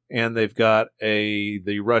 And they've got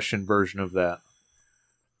the Russian version of that.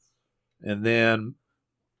 And then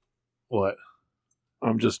what?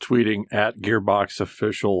 I'm just tweeting at Gearbox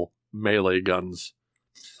official melee guns.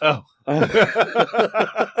 Oh.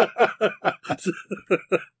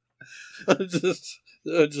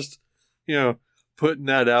 just putting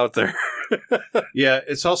that out there. Yeah,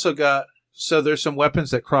 it's also got, so there's some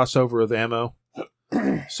weapons that cross over with ammo.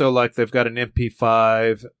 So like they've got an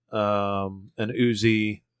MP5, an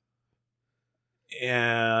Uzi,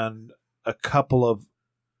 and a couple of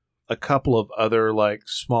other like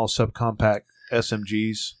small subcompact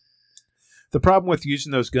SMGs. The problem with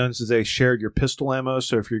using those guns is they share your pistol ammo,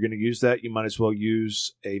 so if you're going to use that, you might as well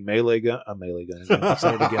use a melee gun.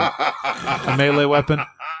 Say it again. A melee weapon.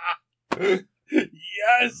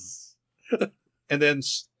 Yes! And then,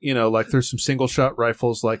 like there's some single-shot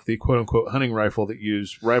rifles, like the quote-unquote hunting rifle that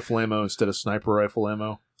use rifle ammo instead of sniper rifle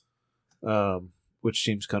ammo, which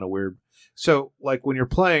seems kind of weird. So, like when you're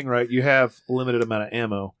playing, right, you have a limited amount of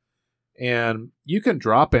ammo. And you can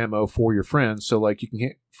drop ammo for your friends. So, like, you can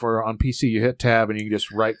hit on PC, you hit tab and you can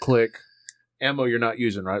just right click ammo you're not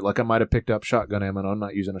using, right? Like, I might have picked up shotgun ammo and I'm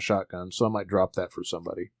not using a shotgun, so I might drop that for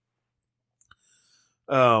somebody.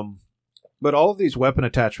 But all of these weapon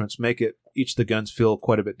attachments make each of the guns feel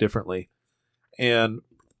quite a bit differently. And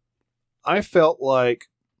I felt like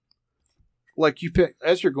you pick,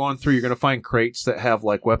 as you're going through, you're going to find crates that have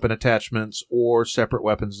like weapon attachments or separate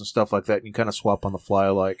weapons and stuff like that. And you kind of swap on the fly,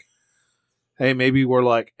 like, hey, maybe we're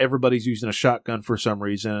like, everybody's using a shotgun for some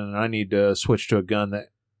reason, and I need to switch to a gun that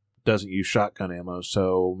doesn't use shotgun ammo.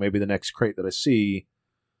 So maybe the next crate that I see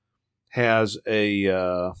has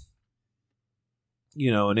an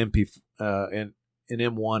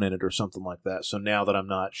M1 in it or something like that. So now that I'm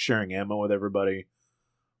not sharing ammo with everybody,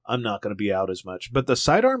 I'm not going to be out as much. But the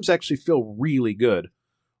sidearms actually feel really good.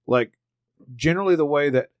 Like, generally the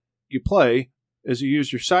way that you play is you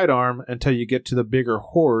use your sidearm until you get to the bigger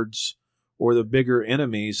hordes or the bigger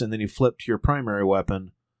enemies, and then you flip to your primary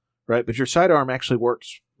weapon, right? But your sidearm actually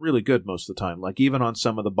works really good most of the time. Like, even on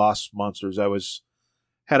some of the boss monsters,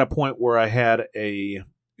 had a point where I had a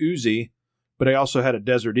Uzi But I also had a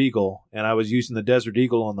Desert Eagle, and I was using the Desert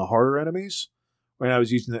Eagle on the harder enemies, and I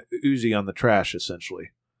was using the Uzi on the trash,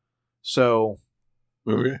 essentially. So,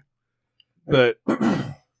 Okay. but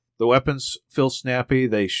the weapons feel snappy.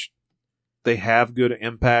 They have good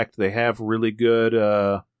impact. They have really good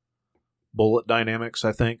bullet dynamics,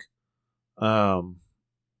 I think.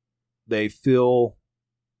 They feel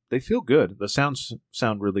good. The sounds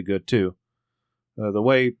sound really good too. The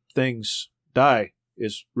way things die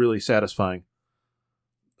is really satisfying.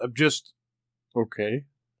 I'm just Okay.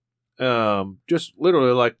 just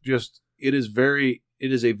literally it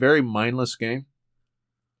is a very mindless game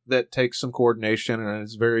that takes some coordination and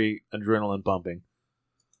it's very adrenaline pumping.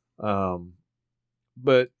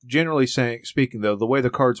 But generally speaking though, the way the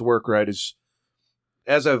cards work, right, is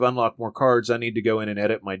as I've unlocked more cards, I need to go in and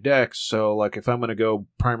edit my decks. So, like, if I'm going to go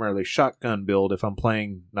primarily shotgun build, if I'm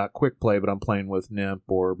playing not quick play, but I'm playing with Nimp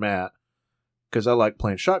or Matt, because I like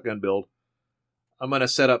playing shotgun build, I'm going to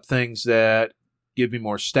set up things that give me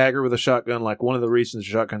more stagger with a shotgun. Like, one of the reasons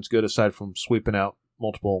the shotgun's good, aside from sweeping out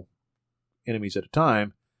multiple enemies at a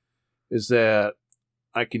time, is that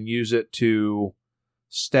I can use it to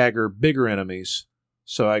stagger bigger enemies.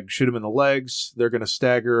 So I shoot them in the legs, they're going to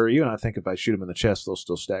stagger. Even I think if I shoot them in the chest, they'll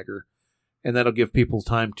still stagger. And that'll give people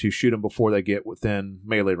time to shoot them before they get within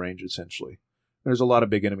melee range, essentially. There's a lot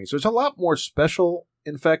of big enemies. There's a lot more special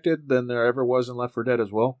infected than there ever was in Left 4 Dead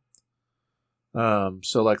as well.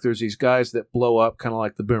 So, like, there's these guys that blow up, kind of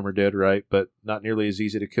like the Boomer did, right? But not nearly as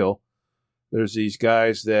easy to kill. There's these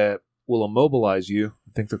guys that will immobilize you.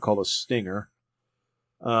 I think they're called a Stinger.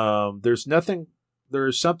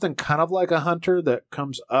 There's something kind of like a hunter that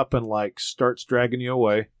comes up and like starts dragging you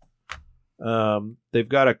away. They've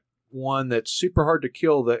got one that's super hard to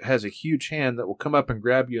kill that has a huge hand that will come up and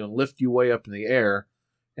grab you and lift you way up in the air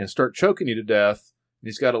and start choking you to death. And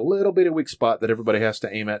he's got a little bit of weak spot that everybody has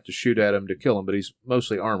to aim at to shoot at him to kill him, but he's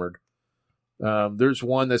mostly armored. There's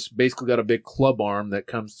one that's basically got a big club arm that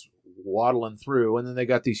comes waddling through, and then they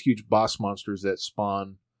got these huge boss monsters that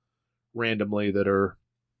spawn randomly that are...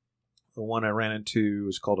 The one I ran into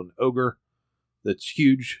is called an ogre that's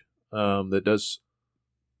huge, that does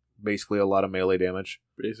basically a lot of melee damage.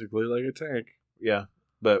 Basically like a tank. Yeah,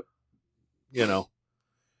 but, you know,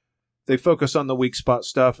 they focus on the weak spot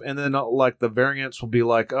stuff, and then, like, the variants will be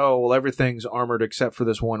like, oh, well, everything's armored except for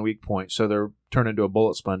this one weak point, so they're turned into a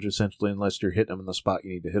bullet sponge, essentially, unless you're hitting them in the spot you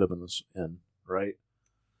need to hit them in, right?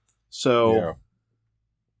 So, yeah.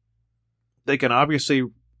 They can obviously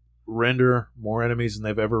render more enemies than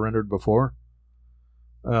they've ever rendered before,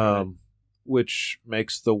 which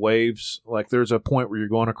makes the waves, like, there's a point where you're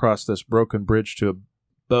going across this broken bridge to a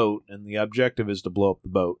boat, and the objective is to blow up the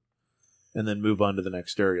boat and then move on to the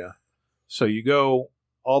next area. So you go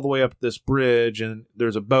all the way up this bridge, and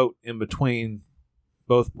there's a boat in between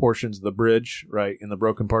both portions of the bridge, right, in the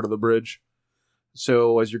broken part of the bridge.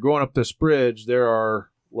 So as you're going up this bridge, there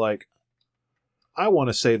are, like, I want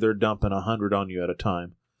to say they're dumping 100 on you at a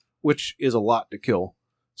time, which is a lot to kill.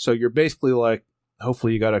 So you're basically like,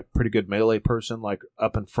 hopefully you got a pretty good melee person, like,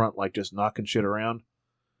 up in front, like, just knocking shit around.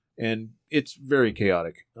 And it's very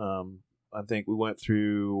chaotic. I think we went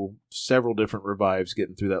through several different revives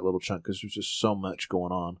getting through that little chunk because there's just so much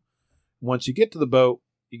going on. Once you get to the boat,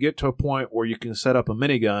 you get to a point where you can set up a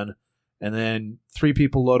minigun, and then 3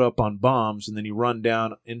 people load up on bombs, and then you run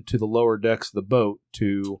down into the lower decks of the boat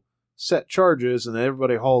to set charges, and then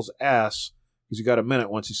everybody hauls ass because you got a minute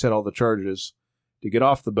once you set all the charges to get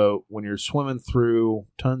off the boat when you're swimming through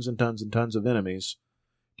tons and tons and tons of enemies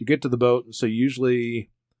to get to the boat. And so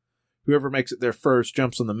usually whoever makes it there first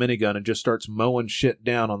jumps on the minigun and just starts mowing shit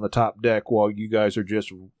down on the top deck while you guys are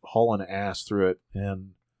just hauling ass through it.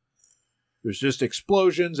 And there's just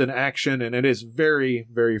explosions and action, and it is very,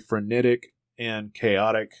 very frenetic and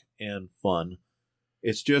chaotic and fun.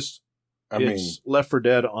 It's just, it's Left 4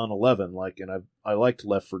 Dead on 11, like, and I liked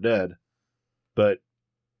Left 4 Dead. But,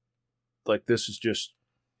 like, this is just,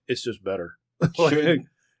 it's just better.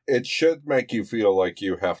 It should make you feel like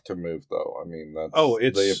you have to move, though. I mean, that's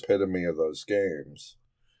the epitome of those games.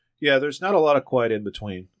 Yeah, there's not a lot of quiet in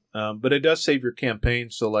between. But it does save your campaign.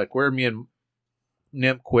 So, like, where me and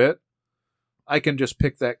Nimp quit, I can just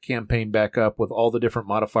pick that campaign back up with all the different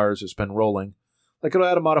modifiers it's been rolling. Like, it'll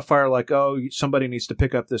add a modifier like, oh, somebody needs to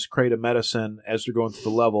pick up this crate of medicine as they're going through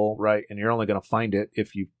the level, right? And you're only going to find it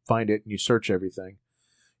if you find it and you search everything.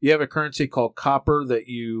 You have a currency called copper that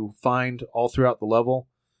you find all throughout the level.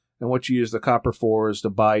 And what you use the copper for is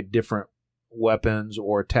to buy different weapons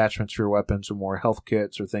or attachments for your weapons or more health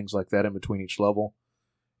kits or things like that in between each level.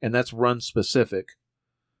 And that's run specific.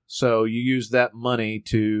 So you use that money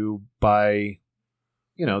to buy,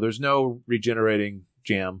 you know, there's no regenerating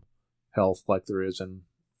jam health like there is in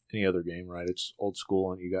any other game, right? It's old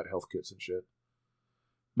school and you got health kits and shit.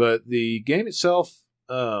 But the game itself,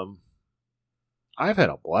 I've had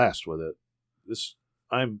a blast with it.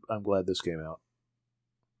 I'm glad this came out.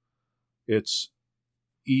 It's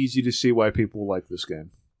easy to see why people like this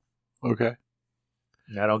game. Okay.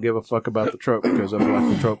 And I don't give a fuck about the trope because I've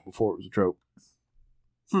liked the trope before it was a trope.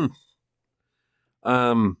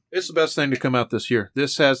 It's the best thing to come out this year.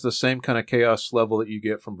 This has the same kind of chaos level that you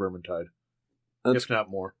get from Vermintide, if not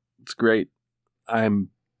more. It's great. I'm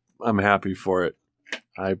happy for it.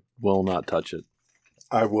 I will not touch it.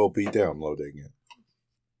 I will be downloading it.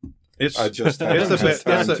 I just it's haven't the had best.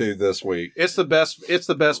 time to this week. It's the best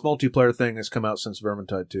multiplayer thing that's come out since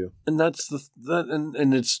Vermintide 2. And that's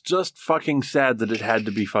and it's just fucking sad that it had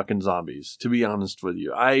to be fucking zombies, to be honest with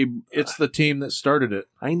you. It's the team that started it.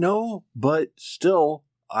 I know, but still,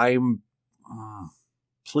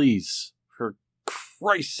 please, for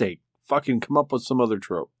Christ's sake, fucking come up with some other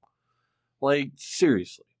trope. Like,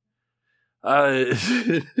 seriously. I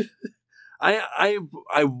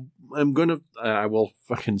will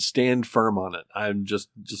fucking stand firm on it. I'm just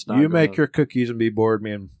not. You make your cookies and be bored.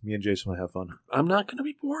 Me and Jason will have fun. I'm not gonna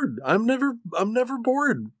be bored. I'm never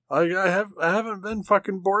bored. I haven't been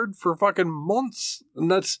fucking bored for fucking months, and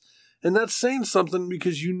that's saying something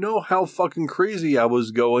because you know how fucking crazy I was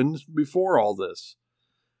going before all this.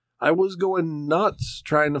 I was going nuts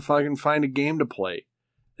trying to fucking find a game to play.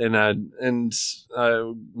 And I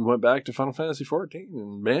went back to Final Fantasy XIV,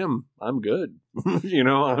 and bam, I'm good.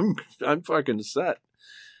 I'm fucking set.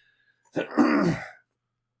 I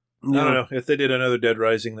don't know. If they did another Dead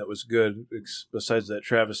Rising that was good, besides that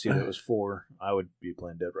travesty that was 4, I would be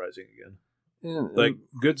playing Dead Rising again. Like,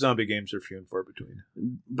 good zombie games are few and far between.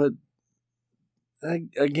 But,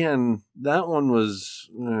 again, that one was,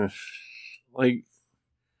 like,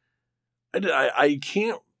 I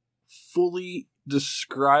can't fully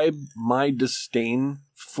describe my disdain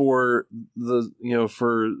for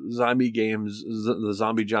for zombie games, the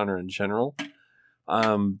zombie genre in general,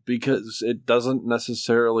 because it doesn't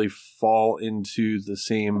necessarily fall into the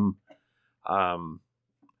same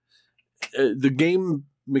the game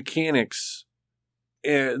mechanics.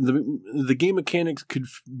 The game mechanics could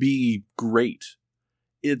be great.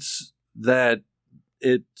 It's that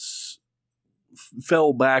it's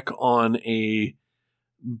fell back on a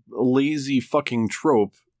lazy fucking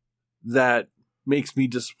trope that makes me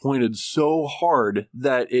disappointed so hard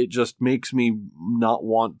that it just makes me not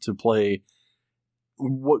want to play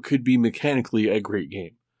what could be mechanically a great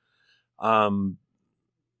game.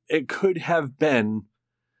 It could have been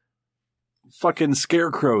fucking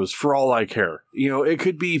scarecrows for all I care. It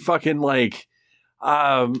could be fucking like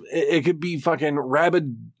it could be fucking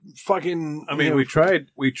rabid fucking. I mean, we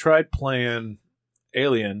tried playing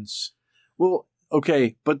Aliens. Well,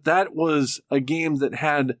 okay, but that was a game that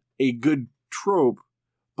had a good trope,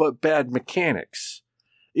 but bad mechanics.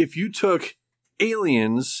 If you took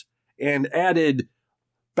Aliens and added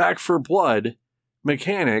Back 4 Blood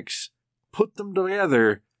mechanics, put them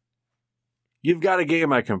together, you've got a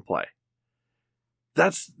game I can play.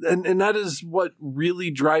 And that is what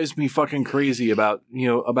really drives me fucking crazy about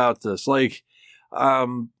this. Like,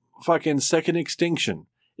 fucking Second Extinction,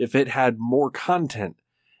 if it had more content,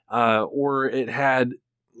 or it had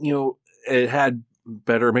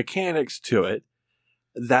better mechanics to it,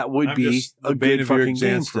 that would be a good fucking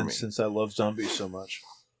game for me. Since I love zombies so much,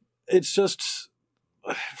 it's just,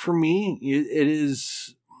 for me, it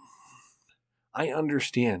is. I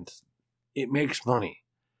understand it makes money,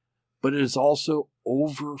 but it is also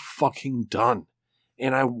over fucking done,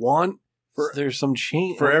 and I want there's some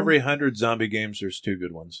change for every 100 zombie games. There's 2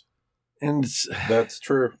 good ones, and that's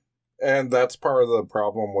true. And that's part of the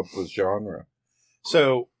problem with the genre.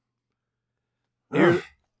 So, here,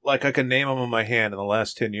 like, I can name them on my hand in the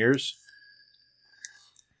last 10 years.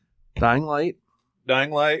 Dying Light. I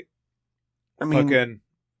mean, fucking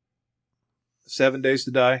 7 Days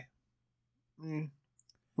to Die.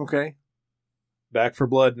 Okay. Back 4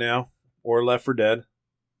 Blood now, or Left 4 Dead,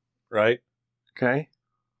 right? Okay.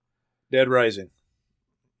 Dead Rising.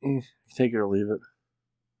 Take it or leave it,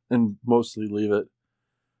 and mostly leave it.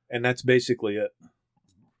 And that's basically it.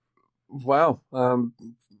 Wow.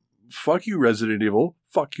 Fuck you, Resident Evil.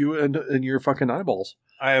 Fuck you and your fucking eyeballs.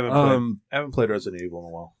 I haven't played Resident Evil in a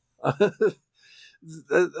while.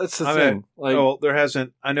 That's the thing. There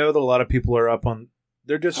hasn't. I know that a lot of people are up on.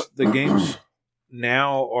 They're just the games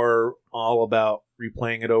now are all about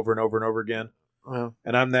replaying it over and over and over again.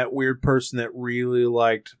 And I'm that weird person that really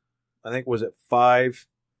liked. I think was it 5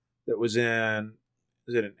 that was in.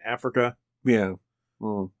 Is it in Africa? Yeah.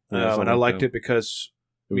 And I liked it because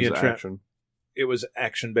it was action. it was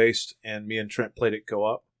action based, and me and Trent played it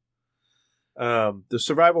co-op. The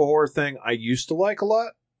survival horror thing I used to like a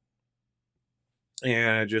lot,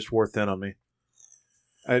 and it just wore thin on me.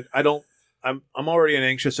 I don't. I'm already an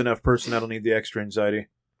anxious enough person. I don't need the extra anxiety.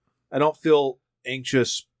 I don't feel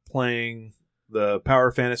anxious playing the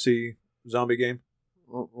power fantasy zombie game.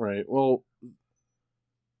 Right. Well,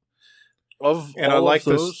 I like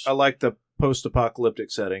the post-apocalyptic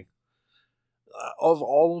setting. Of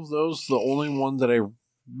all of those, the only one that I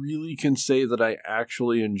really can say that I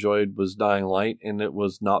actually enjoyed was Dying Light, and it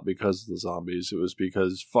was not because of the zombies. It was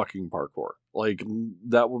because fucking parkour. Like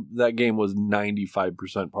that game was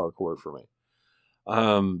 95% parkour for me.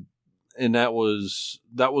 And that was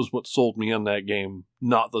what sold me on that game,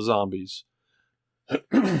 not the zombies.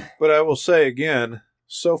 But I will say again,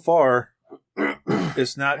 so far,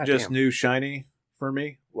 it's not just new shiny for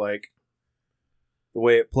me. Like the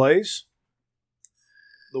way it plays,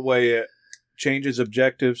 the way it changes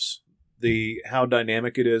objectives, how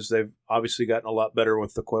dynamic it is. They've obviously gotten a lot better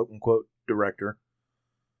with the quote unquote director.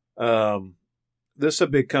 This is a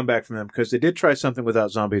big comeback from them because they did try something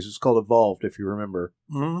without zombies. It's called Evolved, if you remember,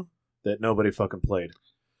 that nobody fucking played.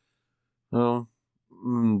 Oh,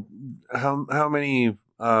 how many?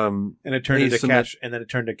 And it turned into cash, and then it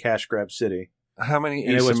turned to Cash Grab City. How many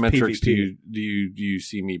asymmetrics do you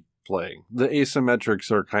see me playing? The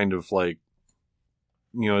asymmetrics are kind of like,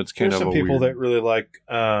 it's kind There's of some people that really like.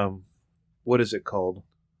 What is it called?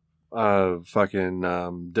 Fucking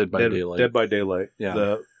Dead by Daylight. Dead by Daylight. Yeah,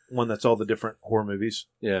 the one that's all the different horror movies.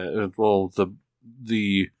 Yeah. Well,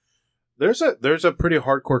 there's a pretty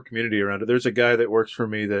hardcore community around it. There's a guy that works for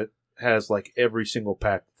me that has like every single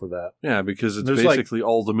pack for that. Yeah, because it's basically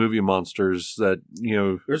all the movie monsters that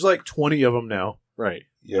There's like 20 of them now. Right.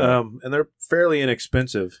 Yeah. And they're fairly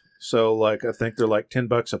inexpensive. So like I think they're like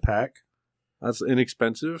 $10 a pack. That's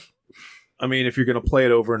inexpensive. I mean, if you're going to play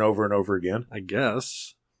it over and over and over again, I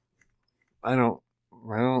guess. I don't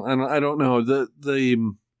know.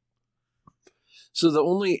 So the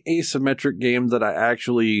only asymmetric game that I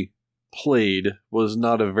actually played was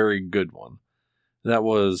not a very good one. That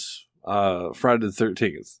was Friday the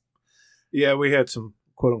 13th. Yeah, we had some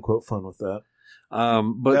quote unquote fun with that.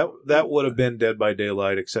 But that would have been Dead by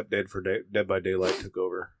Daylight, except Dead by Daylight took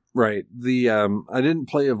over. Right. I didn't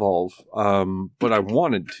play Evolve, but I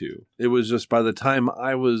wanted to. It was just by the time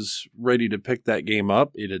I was ready to pick that game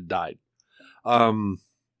up, it had died.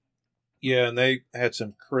 Yeah, and they had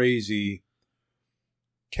some crazy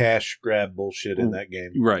cash grab bullshit in that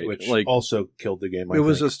game, right? Which also killed the game. It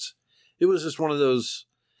was just one of those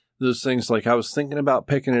things. Like I was thinking about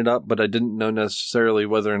picking it up, but I didn't know necessarily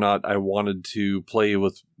whether or not I wanted to play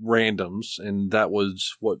with randoms, and that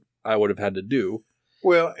was what I would have had to do.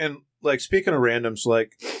 Well, and like speaking of randoms,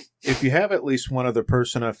 like if you have at least one other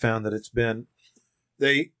person, I've found that it's been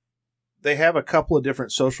they have a couple of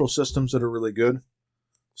different social systems that are really good.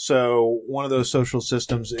 So one of those social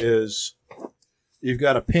systems is you've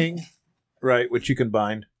got a ping, right, which you can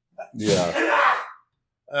bind. Yeah.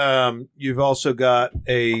 You've also got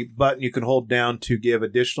a button you can hold down to give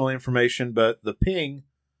additional information, but the ping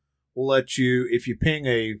will let you, if you ping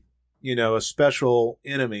a special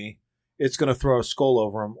enemy, it's going to throw a skull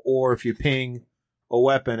over them. Or if you ping a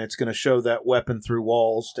weapon, it's going to show that weapon through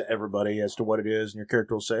walls to everybody as to what it is, and your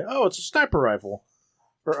character will say, "Oh, it's a sniper rifle,"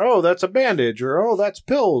 or "Oh, that's a bandage," or "Oh, that's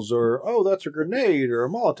pills," or "Oh, that's a grenade," or a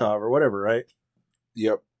Molotov, or whatever, right?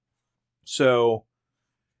 Yep. So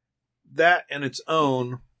that in its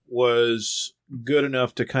own was good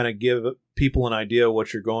enough to kind of give people an idea of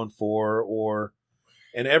what you're going for,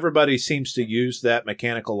 and everybody seems to use that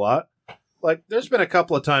mechanic a lot. Like, there's been a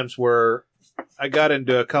couple of times where I got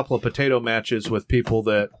into a couple of potato matches with people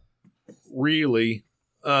that really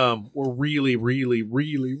were really, really,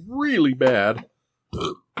 really, really bad.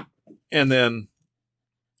 And then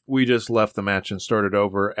we just left the match and started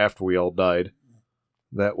over after we all died.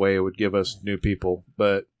 That way it would give us new people.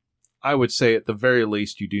 But I would say at the very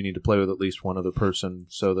least you do need to play with at least one other person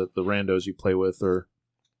so that the randos you play with you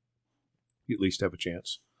at least have a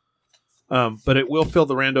chance. But it will fill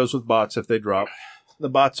the randos with bots if they drop. The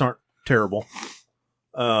bots aren't terrible.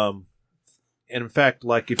 And in fact,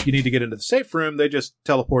 like if you need to get into the safe room, they just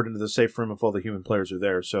teleport into the safe room if all the human players are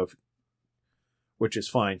there. Which is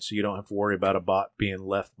fine, so you don't have to worry about a bot being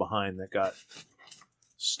left behind that got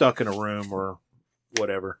stuck in a room or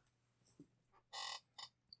whatever.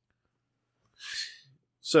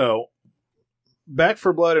 So, Back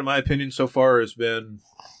 4 Blood, in my opinion, so far has been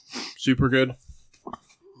super good.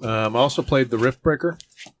 I also played the Rift Breaker.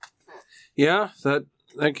 Yeah, that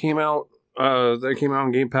came out. That came out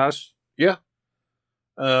on Game Pass. Yeah.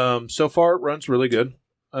 So far, it runs really good.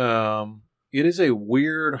 it is a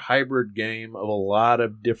weird hybrid game of a lot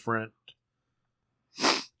of different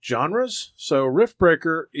genres. So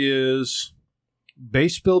Riftbreaker is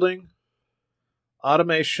base building,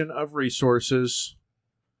 automation of resources,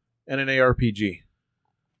 and an ARPG.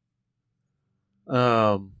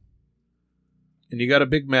 And you got a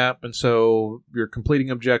big map, and so you're completing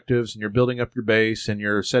objectives, and you're building up your base, and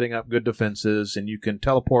you're setting up good defenses, and you can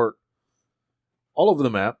teleport all over the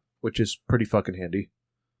map, which is pretty fucking handy.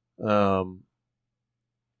 And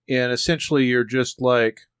essentially, you're just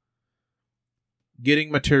like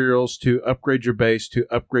getting materials to upgrade your base, to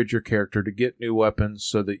upgrade your character, to get new weapons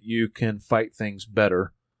so that you can fight things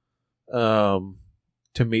better to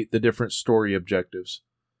meet the different story objectives.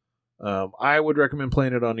 I would recommend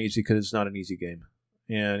playing it on easy because it's not an easy game.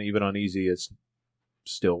 And even on easy, it's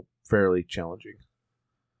still fairly challenging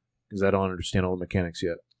because I don't understand all the mechanics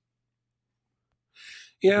yet.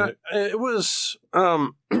 Yeah, it was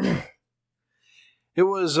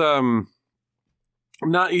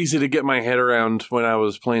not easy to get my head around when I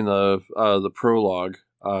was playing the prologue.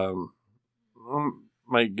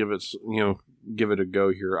 Might give it a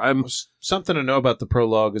go here. Something to know about the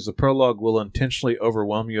prologue is the prologue will intentionally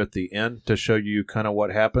overwhelm you at the end to show you kind of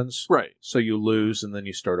what happens. Right. So you lose and then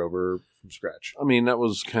you start over from scratch. I mean, that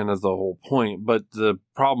was kind of the whole point. But the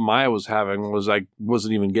problem I was having was I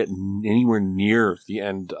wasn't even getting anywhere near the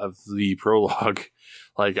end of the prologue.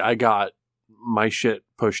 Like, I got my shit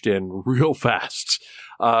pushed in real fast.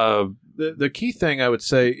 The key thing I would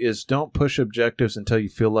say is don't push objectives until you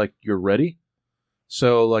feel like you're ready.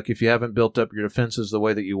 So, like, if you haven't built up your defenses the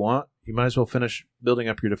way that you want, you might as well finish building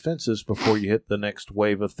up your defenses before you hit the next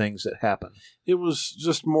wave of things that happen. It was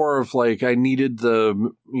just more of like I needed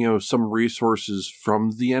some resources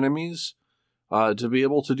from the enemies to be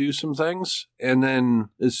able to do some things. And then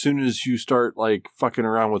as soon as you start, like, fucking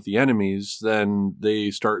around with the enemies, then they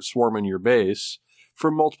start swarming your base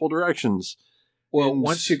from multiple directions. Well,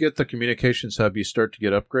 once you get the communications hub, you start to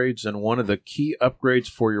get upgrades, and one of the key upgrades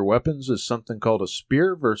for your weapons is something called a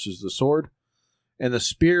spear versus the sword. And the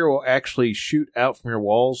spear will actually shoot out from your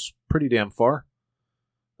walls pretty damn far.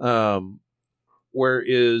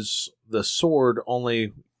 Whereas the sword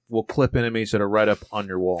only will clip enemies that are right up on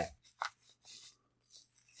your wall.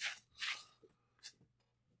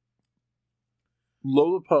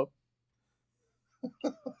 Lola Pup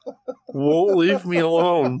won't leave me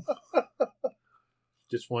alone.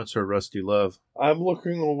 Just wants her rusty love. I'm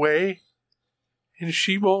looking away, and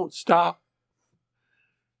she won't stop.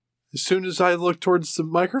 As soon as I look towards the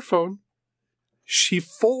microphone, she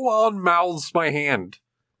full-on mouths my hand.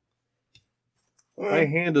 My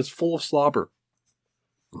hand is full of slobber.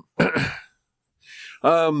 But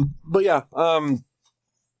yeah,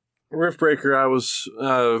 Riftbreaker, I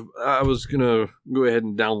was gonna go ahead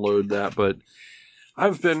and download that, but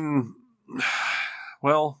I've been,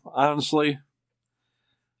 well, honestly,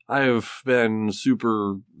 I have been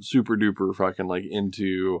super, super duper fucking like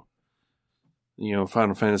into,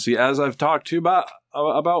 Final Fantasy, as I've talked to about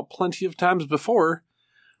plenty of times before.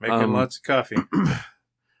 Making lots of coffee.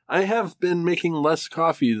 I have been making less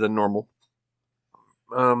coffee than normal.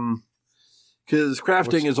 Because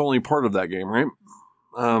crafting is only part of that game, right?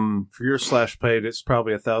 For your slash paid, it's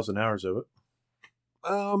probably 1,000 hours of it.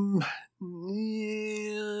 Yeah,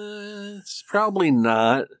 it's probably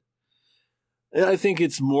not. I think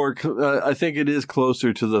it's more. I think it is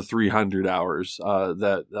closer to the 300 hours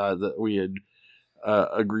that we had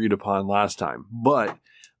agreed upon last time. But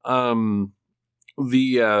the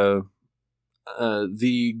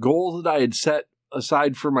goal that I had set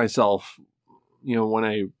aside for myself, when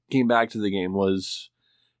I came back to the game, was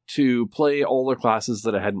to play all the classes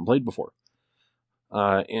that I hadn't played before,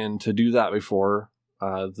 and to do that before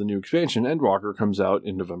the new expansion Endwalker comes out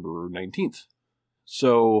in November 19th.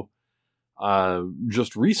 So.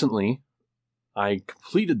 Just recently, I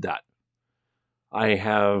completed that. I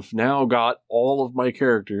have now got all of my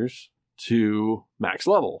characters to max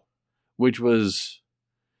level, which was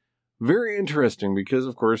very interesting because,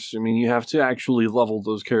 of course, you have to actually level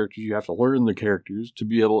those characters. You have to learn the characters to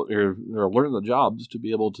be able, or learn the jobs to be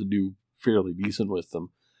able to do fairly decent with them.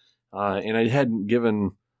 And I hadn't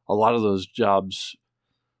given a lot of those jobs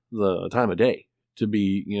the time of day, to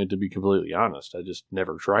be completely honest. I just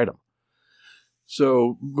never tried them.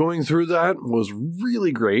 So going through that was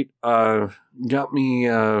really great. Got me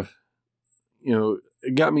to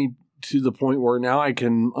the point where now I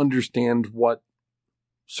can understand what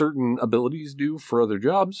certain abilities do for other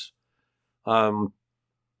jobs. So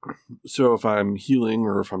if I'm healing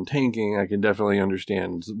or if I'm tanking, I can definitely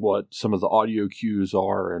understand what some of the audio cues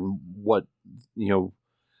are and what,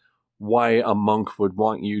 why a monk would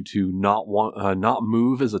want you to not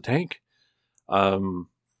move as a tank.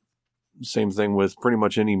 Same thing with pretty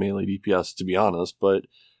much any melee DPS, to be honest, but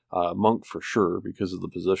Monk for sure because of the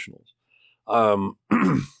positionals.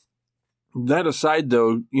 That aside,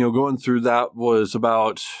 though, going through that was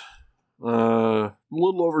about a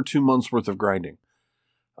little over 2 months worth of grinding.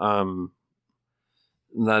 That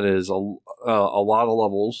is a lot of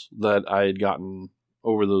levels that I had gotten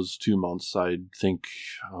over those 2 months. I think,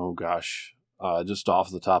 just off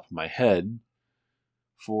the top of my head,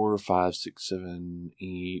 4, 5, 6, 7,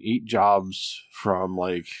 8 jobs from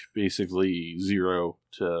like basically 0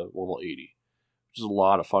 to level 80, which is a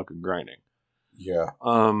lot of fucking grinding. Yeah.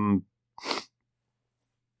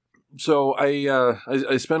 So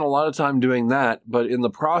I spent a lot of time doing that, but in the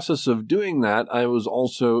process of doing that, I was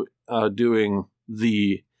also doing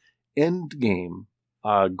the end game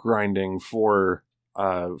grinding for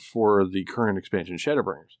the current expansion,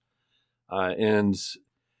 Shadowbringers, and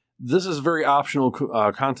this is very optional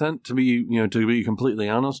content, to be completely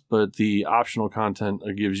honest. But the optional content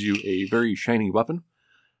gives you a very shiny weapon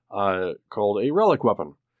called a relic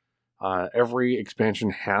weapon. Every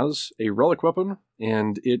expansion has a relic weapon,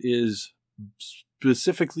 and it is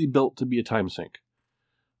specifically built to be a time sink.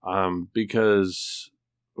 Because,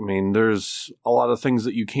 there's a lot of things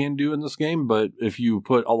that you can do in this game, but if you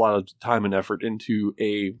put a lot of time and effort into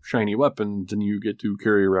a shiny weapon, then you get to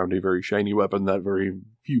carry around a very shiny weapon that very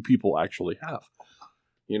few people actually have.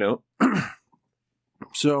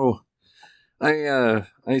 So, I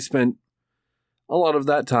spent a lot of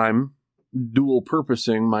that time dual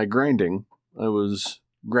purposing my grinding. I was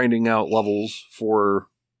grinding out levels for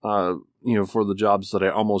the jobs that I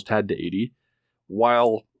almost had to 80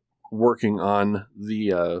 while working on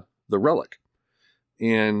the relic.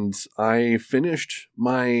 And I finished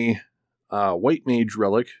my White Mage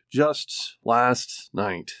relic just last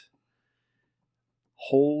night.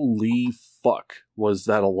 Holy fuck, was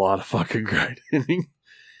that a lot of fucking grinding.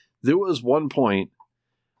 There was one point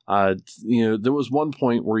where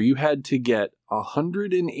you had to get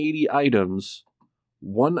 180 items,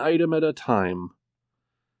 one item at a time,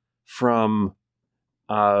 from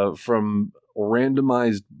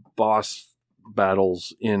randomized boss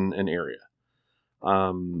battles in an area.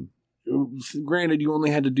 Granted, you only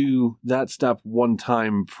had to do that step one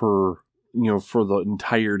time for the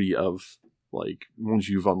entirety of, like, once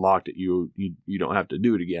you've unlocked it, you don't have to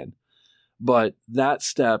do it again. But that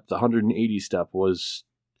step, the 180 step, was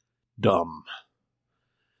dumb,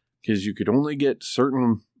 because you could only get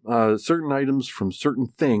certain items from certain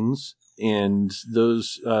things, and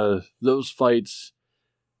those fights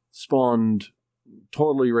spawned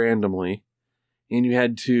totally randomly, and you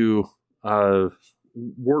had to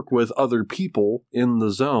work with other people in the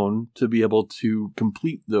zone to be able to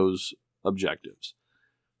complete those objectives.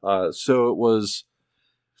 So it was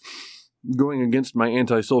going against my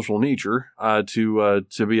antisocial nature to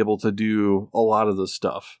be able to do a lot of this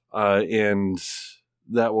stuff, and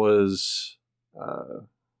that was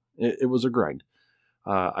it was a grind.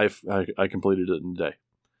 I completed it in a day.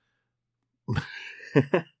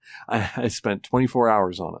 I spent 24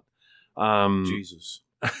 hours on it. Jesus.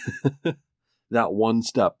 That one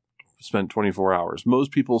step spent 24 hours.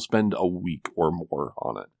 Most people spend a week or more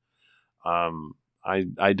on it.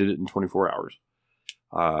 I did it in 24 hours.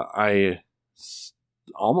 I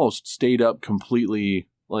almost stayed up completely.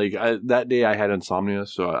 Like, that day I had insomnia,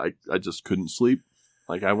 so I just couldn't sleep.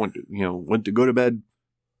 Like, I went to go to bed,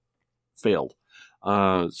 failed.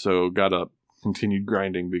 So got up, continued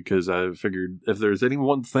grinding, because I figured if there's any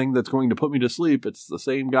one thing that's going to put me to sleep, it's the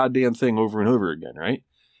same goddamn thing over and over again, right?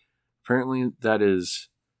 Apparently that is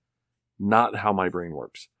not how my brain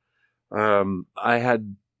works. I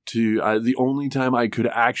had to, the only time I could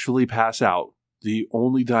actually pass out, the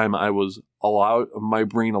only time my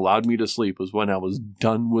brain allowed me to sleep, was when I was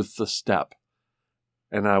done with the step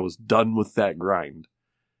and I was done with that grind.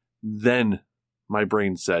 Then my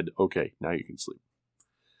brain said, okay, now you can sleep.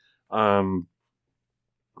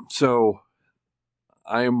 So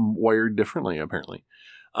I am wired differently, apparently.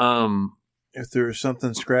 If there was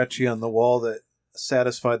something scratchy on the wall that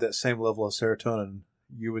satisfied that same level of serotonin,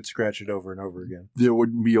 you would scratch it over and over again. There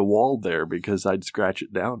wouldn't be a wall there because I'd scratch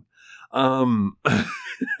it down.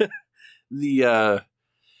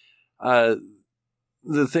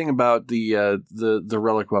 The thing about the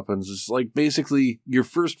relic weapons is, like, basically your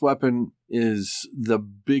first weapon is the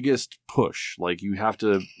biggest push. Like, you have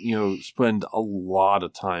to, spend a lot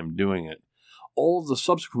of time doing it. All of the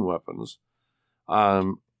subsequent weapons,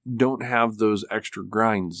 don't have those extra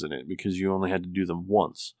grinds in it because you only had to do them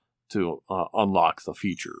once to unlock the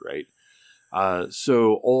feature, right?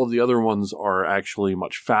 So all of the other ones are actually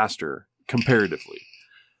much faster comparatively.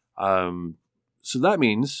 So that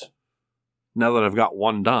means now that I've got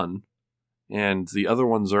one done, and the other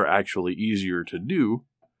ones are actually easier to do,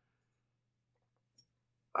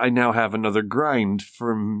 I now have another grind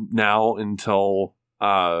from now until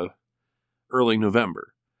early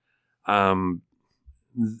November. And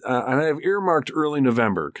I've earmarked early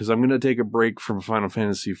November because I'm going to take a break from Final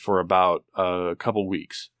Fantasy for about a couple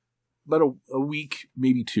weeks. About a week,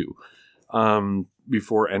 maybe two,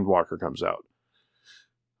 before Endwalker comes out.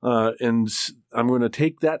 And I'm going to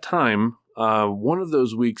take that time. One of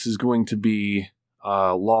those weeks is going to be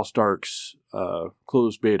Lost Ark's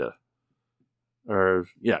closed beta.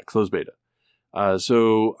 Closed beta.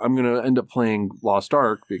 So I'm going to end up playing Lost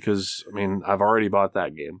Ark because, I mean, I've already bought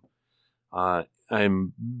that game.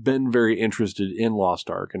 I'm been very interested in Lost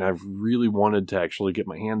Ark, and I've really wanted to actually get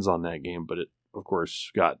my hands on that game, but it, of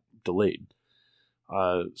course, got delayed.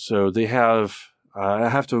 So they have, I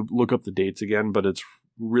have to look up the dates again, but it's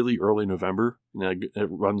really early November, and it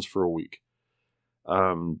runs for a week.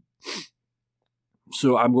 So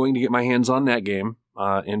I'm going to get my hands on that game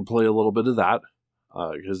and play a little bit of that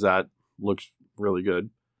because that looks really good.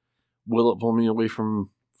 Will it pull me away from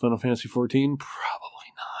Final Fantasy XIV?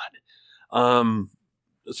 Probably not.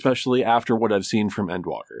 Especially after what I've seen from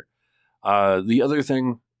Endwalker. The other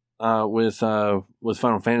thing with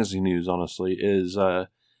Final Fantasy news, honestly, is the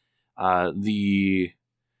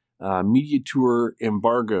Media Tour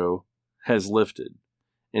embargo has lifted.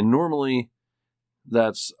 And normally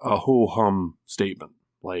that's a ho-hum statement.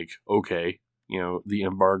 Like, okay, the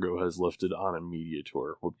embargo has lifted on a Media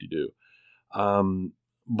Tour. Whoop-de-doo.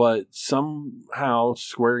 But somehow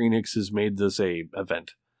Square Enix has made this a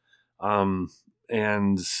event.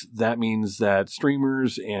 And that means that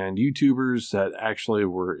streamers and YouTubers that actually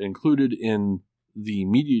were included in the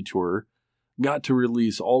Media Tour got to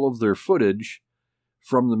release all of their footage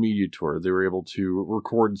from the Media Tour. They were able to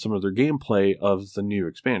record some of their gameplay of the new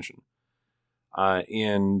expansion.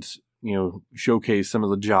 And, showcase some of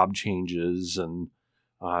the job changes and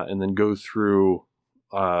then go through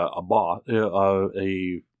a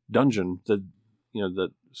dungeon that,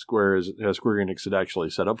 that Square Enix had actually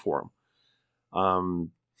set up for them.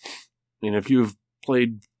 And if you've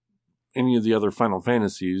played any of the other Final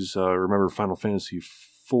Fantasies, remember Final Fantasy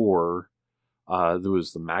IV, there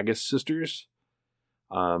was the Magus Sisters.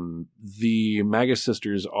 The Magus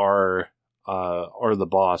Sisters are the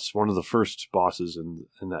boss, one of the first bosses in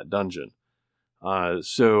that dungeon. Or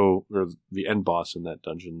the end boss in that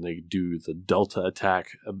dungeon. They do the Delta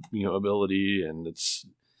attack, ability, and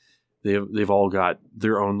they've all got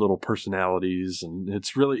their own little personalities, and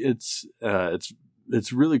it's really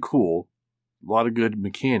cool. A lot of good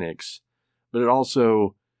mechanics, but it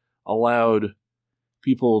also allowed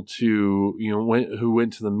people to who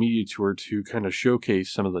went to the Media Tour to kind of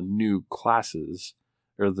showcase some of the new classes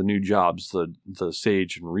or the new jobs, the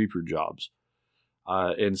Sage and Reaper jobs,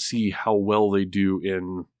 and see how well they do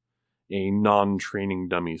in a non-training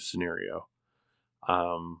dummy scenario.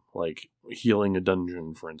 Like healing a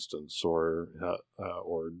dungeon, for instance, or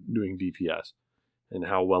doing DPS, and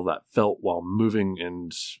how well that felt while moving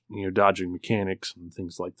and dodging mechanics and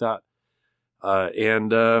things like that.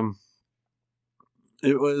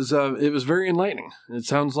 It was very enlightening. It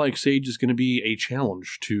sounds like Sage is going to be a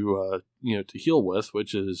challenge to heal with,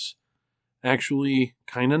 which is actually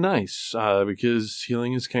kind of nice because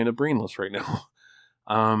healing is kind of brainless right now.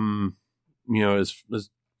 As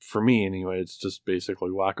for me anyway, it's just basically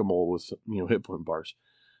whack-a-mole with hit point bars.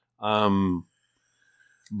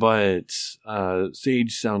 But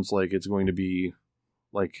Sage sounds like it's going to be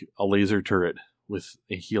like a laser turret with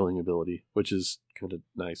a healing ability, which is kind of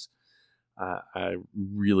nice. I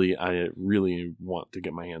really want to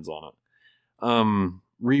get my hands on it.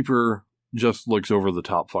 Reaper just looks over the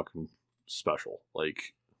top fucking special.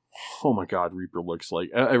 Like, oh my god, Reaper looks like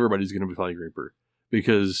everybody's gonna be playing Reaper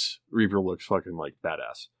because Reaper looks fucking like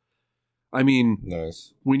badass. I mean,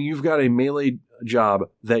 nice. When you've got a melee job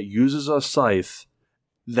that uses a scythe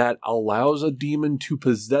that allows a demon to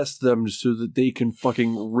possess them so that they can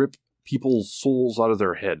fucking rip people's souls out of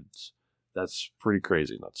their heads, that's pretty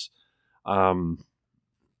crazy nuts.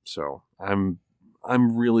 So I'm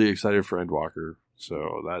really excited for Endwalker.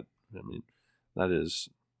 So that is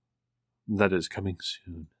coming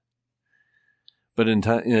soon. But in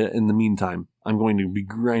the meantime, I'm going to be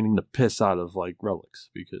grinding the piss out of like relics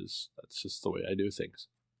because that's just the way I do things.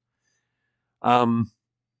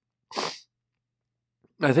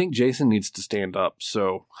 I think Jason needs to stand up.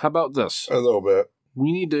 So how about this? A little bit.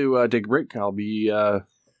 We need to take a break. We'll be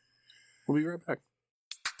right back.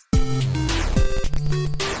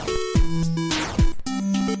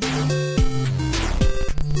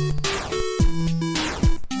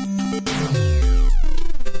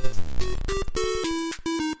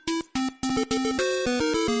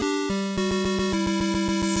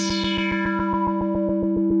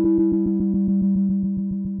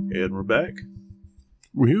 we're back.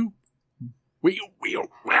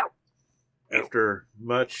 After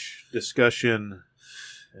much discussion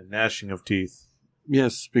and gnashing of teeth.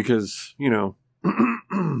 Yes, because, some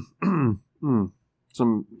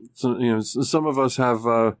of us have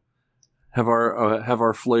our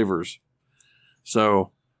flavors.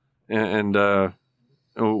 So, and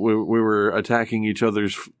we were attacking each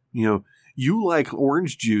other's, you like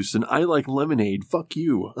orange juice and I like lemonade. Fuck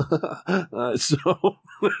you. So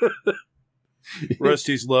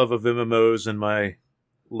Rusty's love of MMOs and my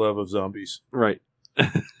love of zombies. Right.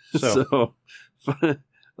 So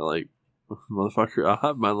like, motherfucker, I'll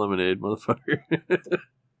have my lemonade, motherfucker.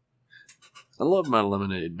 I love my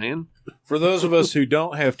lemonade, man. For those of us who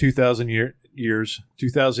don't have 2,000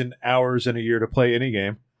 hours in a year to play any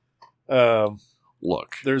game,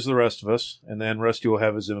 look, there's the rest of us, and then Rusty will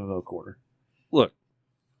have his MMO corner. Look,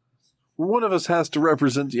 one of us has to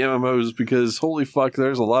represent the MMOs because holy fuck,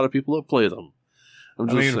 there's a lot of people that play them. I'm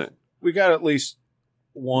just saying. We got at least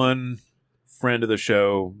one friend of the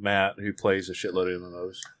show, Matt, who plays a shitload of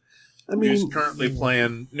MMOs. He's currently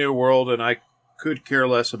playing New World, and I could care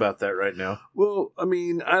less about that right now. Well,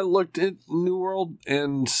 I looked at New World,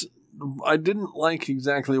 and I didn't like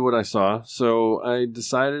exactly what I saw, so I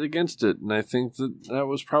decided against it, and I think that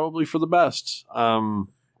was probably for the best.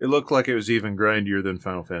 It looked like it was even grindier than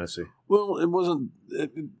Final Fantasy. Well, it wasn't.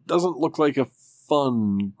 It doesn't look like a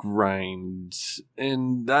fun grind,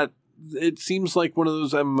 and that it seems like one of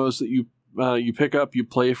those MMOs that you pick up, you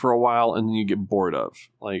play for a while, and then you get bored of.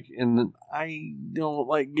 And I don't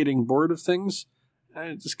like getting bored of things.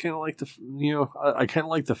 I just kind of like I kind of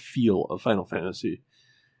like the feel of Final Fantasy.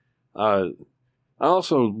 I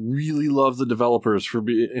also really love the developers for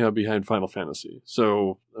behind Final Fantasy.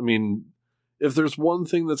 So, if there's one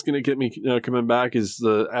thing that's going to get me coming back is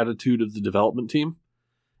the attitude of the development team.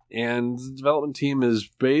 And the development team is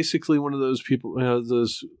basically one of those people,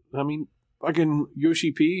 fucking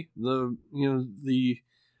Yoshi P, the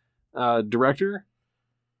director,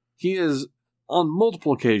 he has on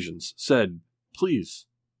multiple occasions said, please,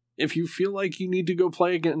 if you feel like you need to go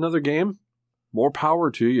play another game, more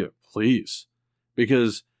power to you, please.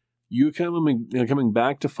 Because you coming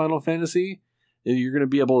back to Final Fantasy, you're going to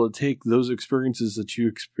be able to take those experiences that you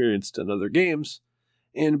experienced in other games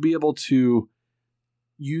and be able to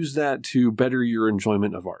use that to better your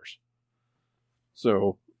enjoyment of ours.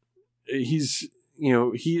 So he is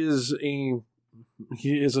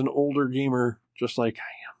an older gamer just like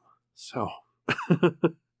I am. So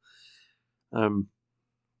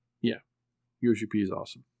yeah, Yoshi P is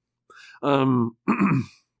awesome.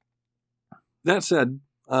 That said,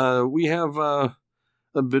 we have a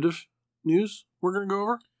bit of news we're going to go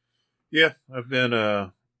over. Yeah, I've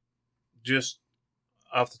been just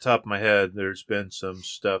off the top of my head, there's been some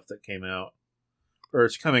stuff that came out, or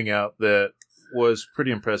it's coming out, that was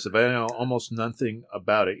pretty impressive. I know almost nothing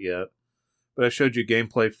about it yet, but I showed you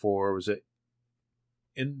gameplay for, was it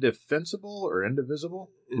Indefensible or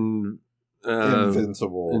Indivisible?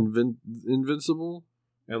 Invincible. Invincible?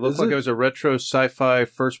 It looked like it was a retro sci-fi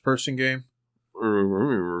first-person game. I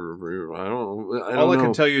don't All I know.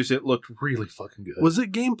 can tell you is it looked really fucking good. Was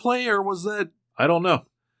it gameplay or was that... I don't know.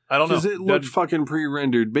 Because it looked fucking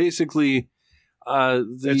pre-rendered. Basically,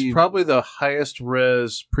 it's probably the highest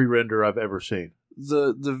res pre-render I've ever seen.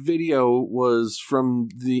 The video was from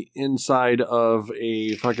the inside of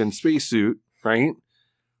a fucking spacesuit, right?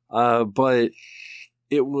 But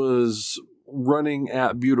it was running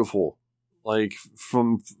at beautiful. Like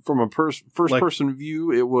from a first person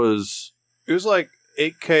view, it was like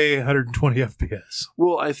 8K 120 FPS.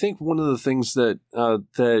 Well, I think one of the things that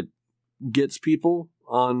that gets people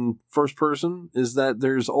on first person is that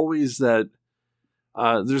there's always a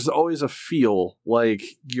feel like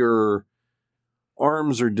your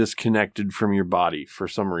arms are disconnected from your body for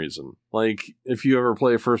some reason. Like if you ever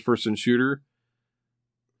play a first person shooter,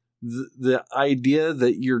 the idea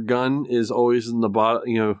that your gun is always in the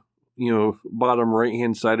bottom, bottom right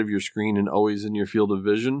hand side of your screen and always in your field of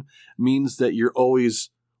vision means that you're always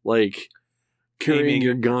like carrying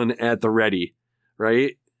your gun at the ready,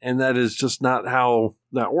 right? And that is just not how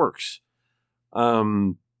that works.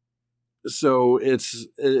 So it's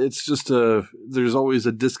just there's always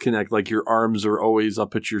a disconnect, like your arms are always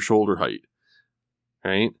up at your shoulder height,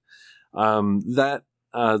 right? That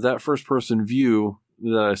first person view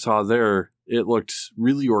that I saw there, it looked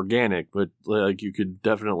really organic, but like you could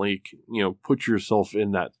definitely, put yourself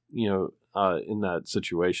in that, in that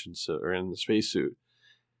situation, or in the spacesuit.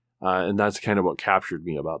 And that's kind of what captured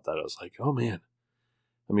me about that. I was like, oh man.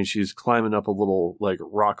 I mean, she's climbing up a little like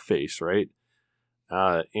rock face, right?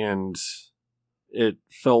 And it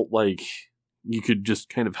felt like, you could just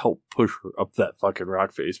kind of help push her up that fucking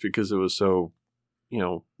rock face because it was so,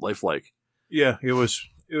 lifelike. Yeah, it was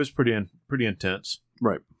pretty intense.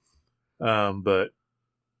 Right. But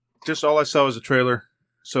just all I saw was a trailer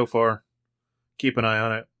so far. Keep an eye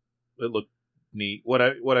on it. It looked neat. What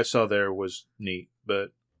I saw there was neat,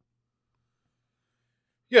 but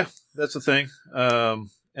yeah, that's the thing.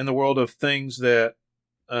 In the world of things that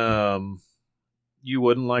you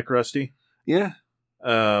wouldn't like, Rusty. Yeah.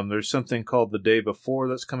 There's something called The Day Before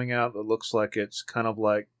that's coming out that looks like it's kind of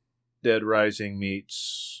like Dead Rising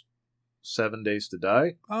meets 7 Days to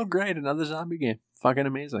Die. Oh, great. Another zombie game. Fucking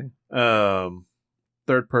amazing.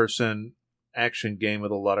 Third person action game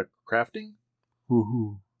with a lot of crafting.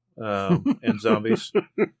 Woohoo. And zombies.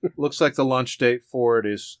 Looks like the launch date for it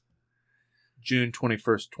is June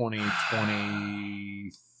 21st,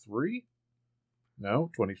 2023?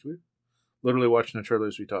 No, 23. Literally watching the trailer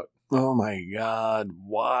as we talk. Oh my god,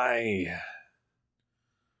 why?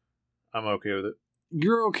 I'm okay with it.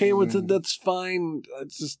 You're okay with it, that's fine.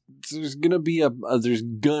 It's just there's gonna be an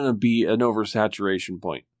oversaturation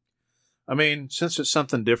point. I mean, since it's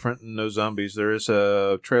something different and no zombies, there is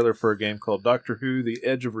a trailer for a game called Doctor Who: The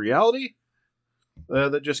Edge of Reality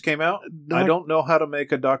that just came out. I don't know how to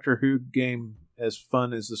make a Doctor Who game as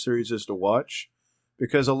fun as the series is to watch,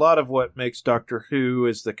 because a lot of what makes Doctor Who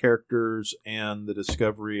is the characters and the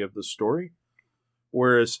discovery of the story.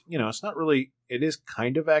 Whereas, it's not really, it is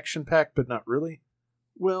kind of action-packed, but not really.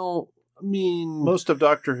 Well, I mean... Most of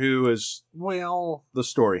Doctor Who is, the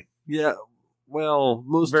story. Yeah, well,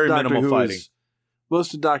 most very of Doctor minimal Who fighting.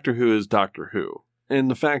 Most of Doctor Who is Doctor Who. And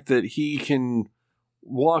the fact that he can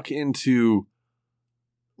walk into,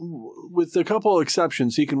 with a couple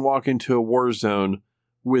exceptions, he can walk into a war zone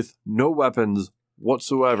with no weapons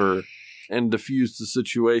whatsoever and defuse the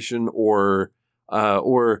situation or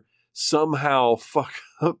somehow fuck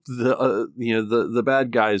up the bad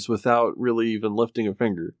guys without really even lifting a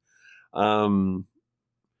finger.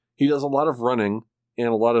 He does a lot of running and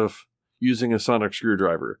a lot of using a sonic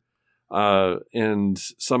screwdriver, and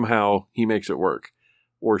somehow he makes it work,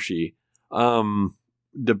 or she,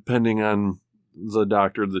 depending on the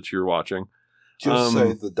doctor that you're watching. Just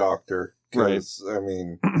say the doctor, right? I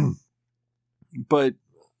mean, but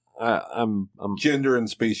I'm gender and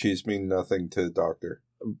species mean nothing to the doctor.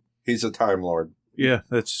 He's a Time Lord. Yeah,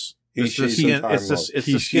 that's she's a Time Lord.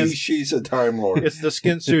 She's a Time Lord. It's the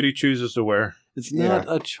skin suit he chooses to wear. It's not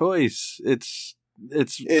a choice. It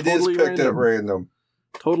totally is picked at random.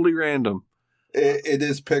 Totally random. It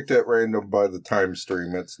is picked at random by the time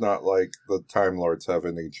stream. It's not like the Time Lords have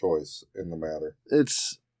any choice in the matter.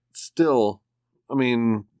 It's still, I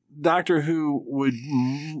mean, Doctor Who would.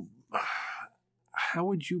 How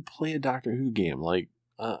would you play a Doctor Who game? Like,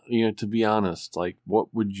 to be honest, like,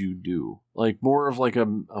 what would you do? Like, more of like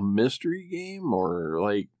a mystery game, or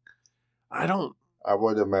like, I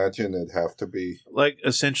would imagine it'd have to be like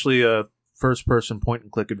essentially a first-person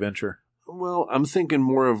point-and-click adventure. Well, I'm thinking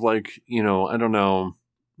more of like, I don't know,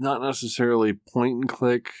 not necessarily point and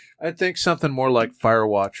click. I think something more like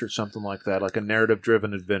Firewatch or something like that, like a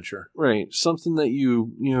narrative-driven adventure. Right, something that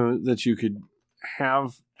that you could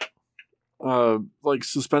have like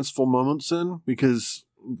suspenseful moments in, because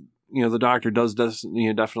the Doctor does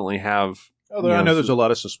definitely have. Although I know there's a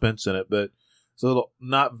lot of suspense in it, but it's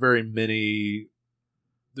not very many.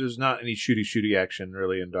 There's not any shooty action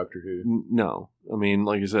really in Doctor Who. No, I mean,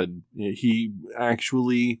 like I said, he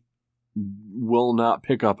actually will not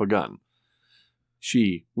pick up a gun.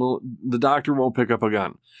 The Doctor won't pick up a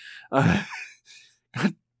gun. God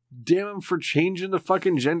damn him for changing the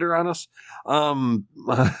fucking gender on us.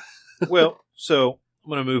 Well, so I'm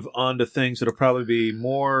going to move on to things that'll probably be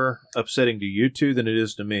more upsetting to you two than it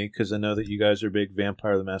is to me, because I know that you guys are big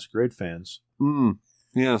Vampire the Masquerade fans.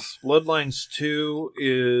 Yes. Bloodlines 2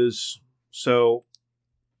 is, so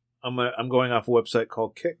I'm going off a website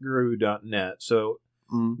called kitguru.net. So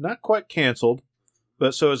not quite canceled,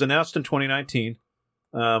 but so it was announced in 2019.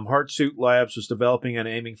 Hardsuit Labs was developing and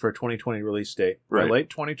aiming for a 2020 release date. Right. By late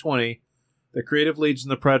 2020, the creative leads in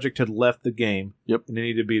the project had left the game. Yep. And it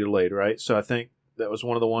needed to be delayed, right? So I think that was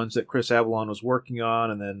one of the ones that Chris Avellone was working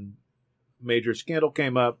on, and then major scandal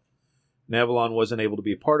came up, and Avellone wasn't able to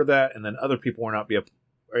be a part of that, and then other people were not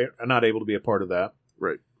able to be a part of that.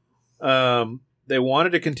 Right. They wanted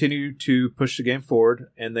to continue to push the game forward,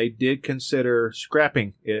 and they did consider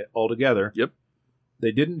scrapping it altogether. Yep.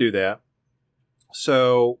 They didn't do that.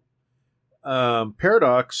 So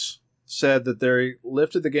Paradox said that they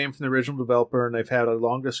lifted the game from the original developer, and they've had a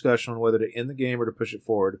long discussion on whether to end the game or to push it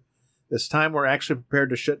forward. This time, we're actually prepared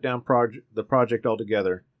to shut down the project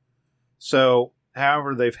altogether. So,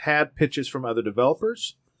 however, they've had pitches from other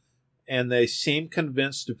developers, and they seem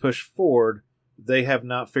convinced to push forward. They have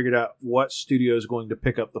not figured out what studio is going to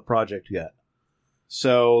pick up the project yet.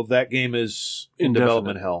 So that game is in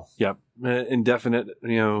development hell. Yep. Indefinite,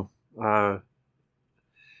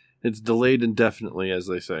 it's delayed indefinitely, as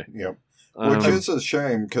they say. Yep. Which is a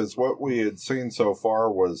shame, because what we had seen so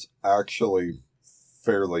far was actually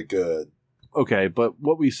fairly good. Okay, but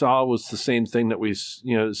what we saw was the same thing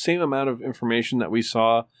that same amount of information that we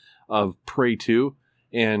saw of Prey 2,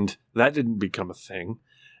 and that didn't become a thing.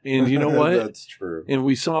 And you know what? That's true. And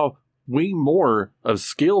we saw way more of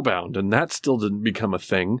Scalebound, and that still didn't become a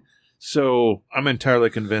thing. So I'm entirely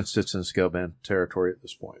convinced it's in Scalebound territory at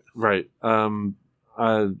this point. Right.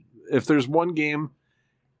 If there's one game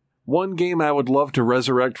I would love to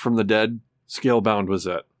resurrect from the dead, Scalebound was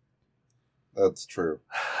it. That's true.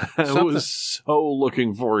 I was so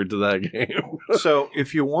looking forward to that game. So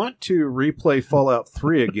if you want to replay Fallout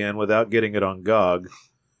 3 again without getting it on GOG,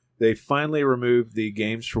 they finally removed the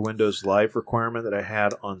Games for Windows Live requirement that I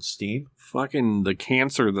had on Steam. Fucking the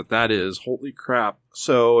cancer that is. Holy crap.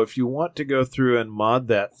 So if you want to go through and mod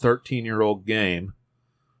that 13-year-old game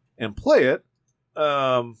and play it,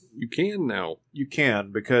 you can now. You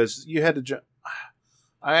can, because you had to...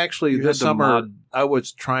 this summer, I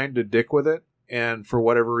was trying to dick with it, and for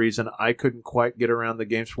whatever reason, I couldn't quite get around the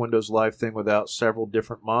Games for Windows Live thing without several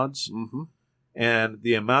different mods. Mm-hmm. And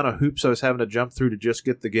the amount of hoops I was having to jump through to just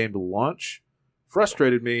get the game to launch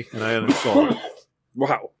frustrated me, and I uninstalled it.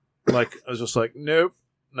 Wow. I was just like, nope,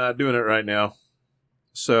 not doing it right now.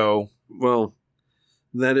 So... Well,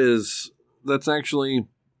 that's actually,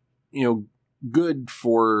 good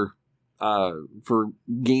for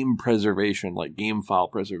game preservation, like game file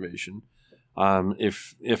preservation,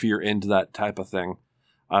 if you're into that type of thing.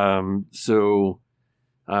 So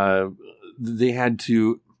they had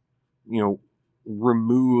to,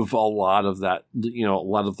 remove a lot of that, a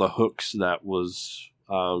lot of the hooks that was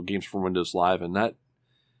Games for Windows Live, and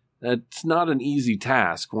that's not an easy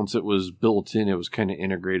task. Once it was built in, it was kind of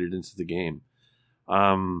integrated into the game.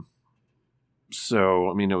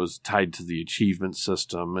 So, it was tied to the achievement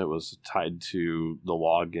system. It was tied to the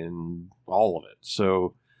login, all of it.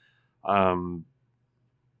 So,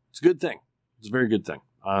 it's a good thing. It's a very good thing.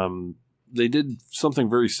 They did something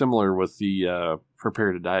very similar with the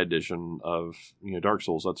Prepare to Die edition of Dark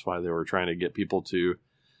Souls. That's why they were trying to get people to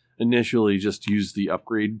initially just use the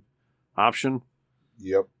upgrade option.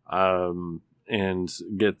 Yep. And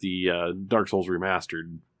get the Dark Souls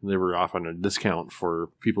remastered. They were offering a discount for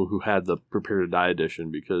people who had the Prepare to Die edition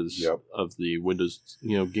because of the Windows,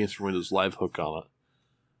 Games for Windows Live hook on it.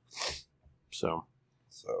 So,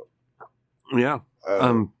 yeah.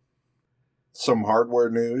 Some hardware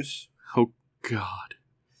news. Oh God!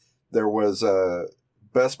 There was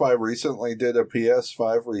Best Buy recently did a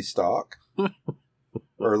PS5 restock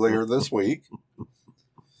earlier this week,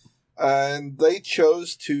 and they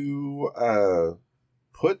chose to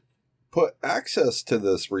put access to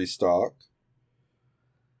this restock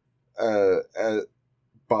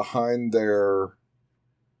behind their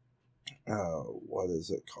what is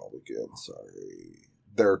it called again? Sorry,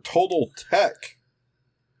 their Total Tech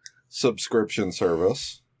subscription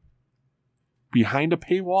service. Behind a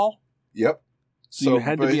paywall? Yep. So you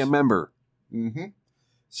had to be a member. Mm-hmm.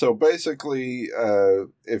 So basically,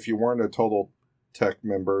 if you weren't a Total Tech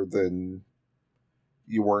member, then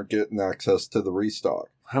you weren't getting access to the restock.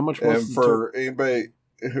 How much was and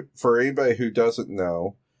for anybody who doesn't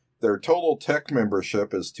know, their Total Tech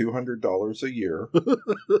membership is $200 a year.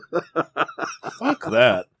 Fuck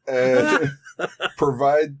that. And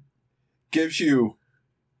gives you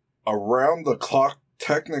around the clock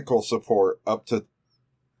technical support up to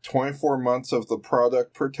 24 months of the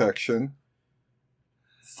product protection,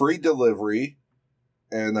 free delivery,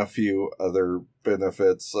 and a few other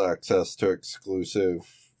benefits, access to exclusive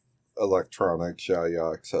electronics,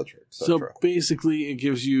 etc., etc. So basically, it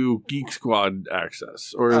gives you Geek Squad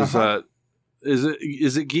access, or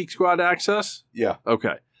is it Geek Squad access? Yeah.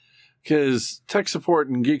 Okay, because tech support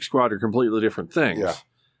and Geek Squad are completely different things. Yeah.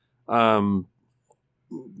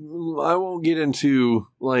 I won't get into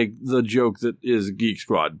like the joke that is Geek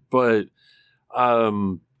Squad, but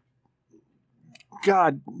God,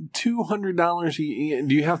 $200.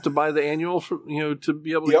 Do you have to buy the annual for, to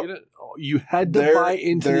be able to get it? You had to buy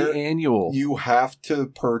into the annual. You have to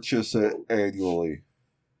purchase it annually.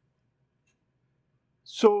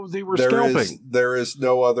 So they were scalping. There is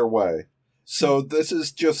no other way. So this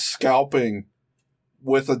is just scalping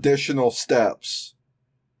with additional steps.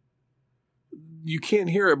 You can't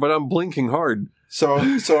hear it, but I'm blinking hard. So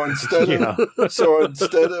instead of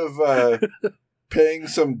paying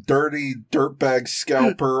some dirty dirtbag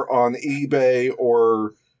scalper on eBay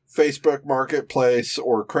or Facebook Marketplace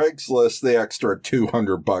or Craigslist the extra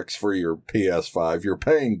 $200 for your PS5. You're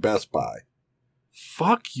paying Best Buy.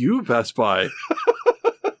 Fuck you, Best Buy.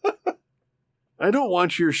 I don't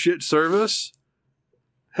want your shit service.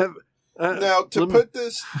 Now, to put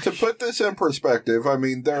this in perspective, I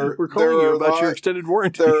mean, we're calling you about your extended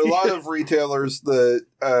warranty. There are a lot of retailers that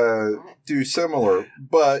do similar,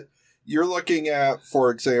 but you're looking at,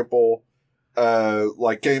 for example,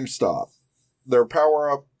 like GameStop, their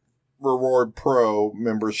Power Up Reward Pro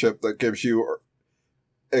membership that gives you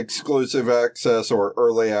exclusive access or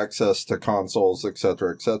early access to consoles,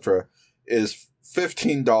 etc., is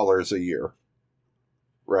 $15 a year,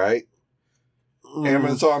 right?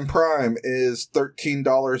 Amazon Prime is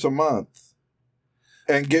 $13 a month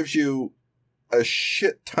and gives you a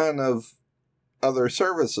shit ton of other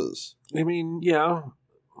services. I mean, yeah.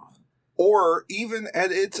 Or even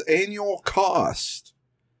at its annual cost,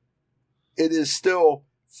 it is still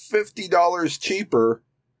 $50 cheaper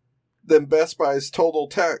than Best Buy's Total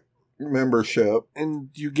Tech membership. And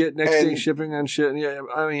you get next day shipping on shit. Yeah,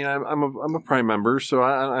 I mean, I'm a Prime member, so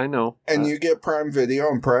I know. And you get Prime Video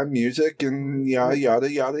and Prime Music and yada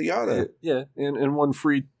yada yada yada. Yeah, and one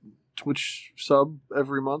free Twitch sub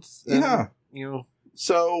every month. And, yeah, you know.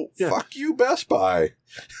 So fuck you, Best Buy.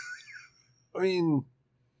 I mean,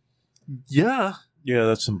 yeah,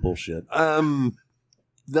 that's some bullshit.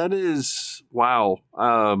 That is wow.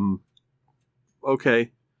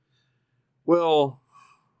 Okay, well.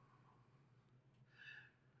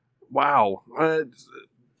 Wow.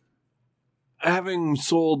 Having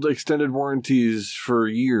sold extended warranties for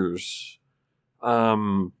years,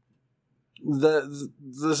 this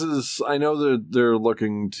is, I know that they're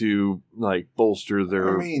looking to like bolster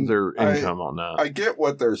their income on that. I get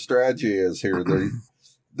what their strategy is here.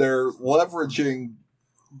 They're leveraging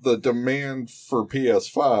the demand for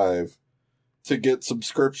PS5 to get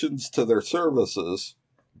subscriptions to their services.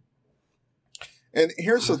 And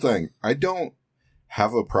here's the thing. I don't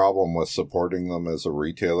have a problem with supporting them as a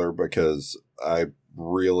retailer because I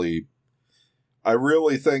really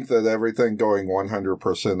think that everything going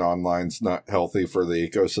 100% online is not healthy for the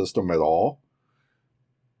ecosystem at all.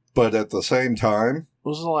 But at the same time,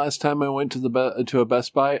 when was the last time I went to a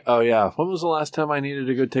Best Buy? Oh yeah, when was the last time I needed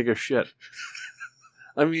to go take a shit?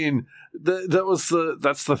 I mean, that's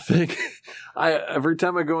the thing. Every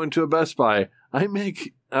time I go into a Best Buy, I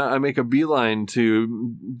make a beeline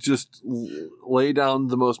to just lay down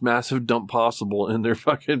the most massive dump possible in their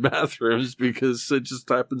fucking bathrooms because it just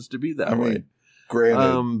happens to be that way.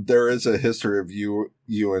 Granted, there is a history of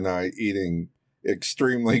you and I eating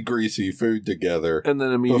extremely greasy food together, and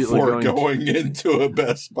then immediately going into a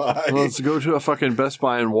Best Buy. Let's go to a fucking Best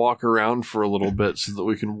Buy and walk around for a little bit so that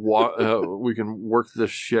we can we can work this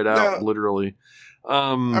shit out. Literally.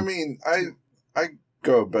 I mean, I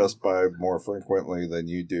go to Best Buy more frequently than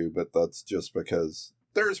you do, but that's just because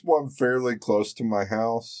there's one fairly close to my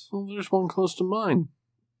house. Well, there's one close to mine.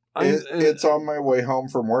 It's on my way home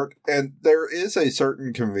from work, and there is a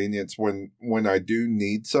certain convenience when I do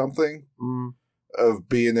need something of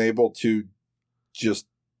being able to just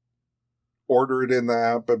order it in the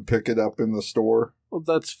app and pick it up in the store. Well,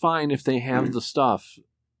 that's fine if they have the stuff.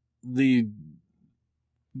 I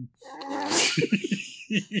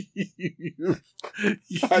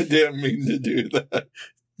didn't mean to do that.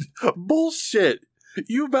 Bullshit.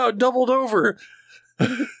 You about doubled over.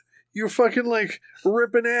 You're fucking like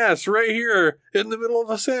ripping ass right here in the middle of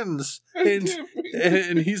a sentence. And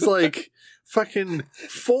he's like fucking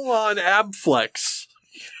full on ab flex.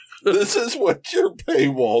 This is what your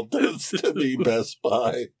paywall does to me, Best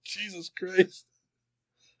Buy. Jesus Christ.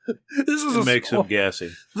 It makes him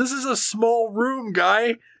gassy. This is a small room,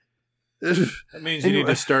 guy. That means you need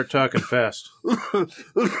to start talking fast.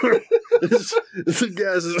 The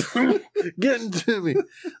gas is getting to me.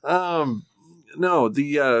 No,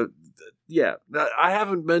 I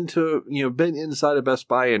haven't been been inside of Best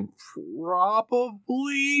Buy in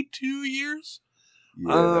probably 2 years.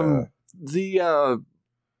 Yeah. The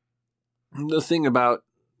thing about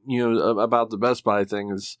the Best Buy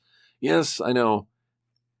thing is, yes, I know,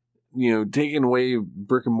 taking away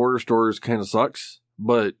brick and mortar stores kind of sucks,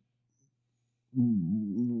 but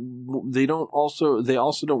they also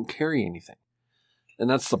don't carry anything. And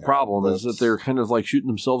that's the problem, is that they're kind of like shooting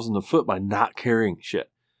themselves in the foot by not carrying shit.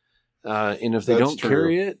 And if they don't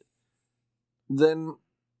carry it, then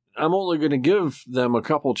I'm only going to give them a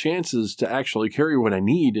couple chances to actually carry what I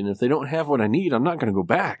need. And if they don't have what I need, I'm not going to go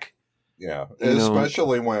back. Yeah,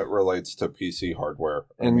 especially when it relates to PC hardware.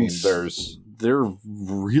 I mean, they're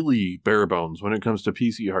really bare bones when it comes to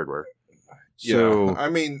PC hardware. So, yeah, I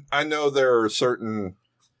mean, I know there are certain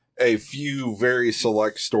a few very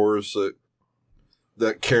select stores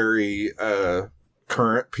that carry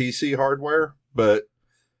current PC hardware, but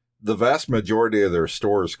the vast majority of their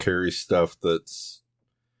stores carry stuff that's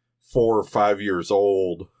 4 or 5 years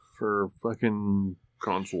old for fucking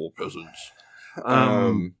console peasants.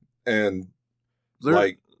 And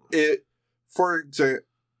like it, for example,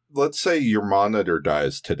 let's say your monitor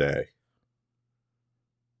dies today.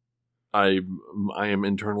 I am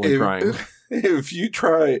internally crying. If you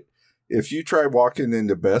try walking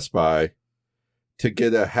into Best Buy to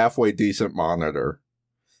get a halfway decent monitor,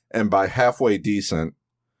 and by halfway decent,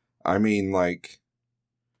 I mean like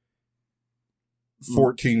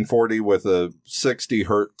 1440 with a 60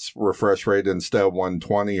 hertz refresh rate instead of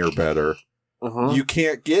 120 or better, you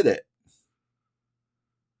can't get it.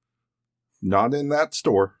 Not in that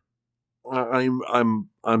store.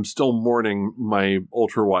 I'm still mourning my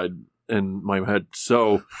ultra wide in my head.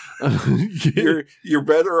 So you're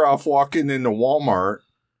better off walking into Walmart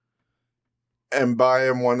and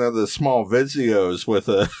buying one of the small Vizios with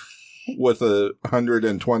a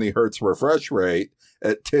 120 hertz refresh rate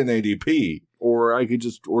at 1080p. Or I could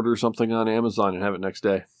just order something on Amazon and have it next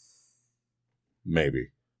day. Maybe.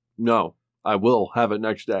 No, I will have it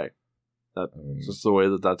next day. That's just the way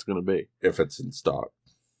that's going to be. If it's in stock.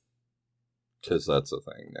 Because that's a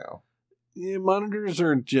thing now. Yeah, monitors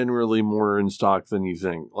are generally more in stock than you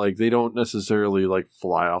think. Like, they don't necessarily, like,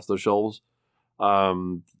 fly off the shelves.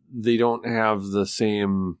 They don't have the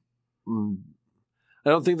same... I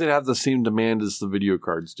don't think they have the same demand as the video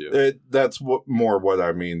cards do. That's more what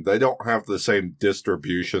I mean. They don't have the same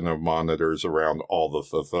distribution of monitors around all the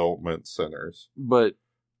fulfillment centers. But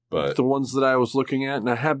the ones that I was looking at, and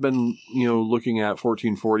I have been, looking at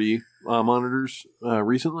 1440 monitors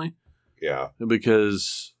recently. Yeah.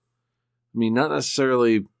 Because, I mean, I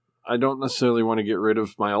don't necessarily want to get rid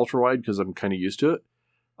of my ultra wide because I'm kind of used to it.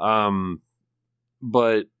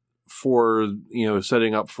 But for,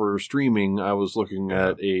 setting up for streaming, I was looking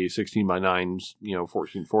at a 16:9,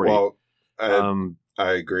 1440. Well,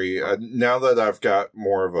 I agree. Now that I've got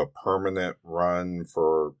more of a permanent run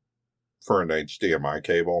for an HDMI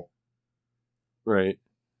cable. Right.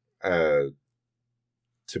 To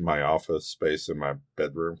my office space in my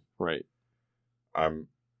bedroom. Right. I'm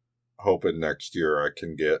hoping next year I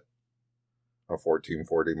can get a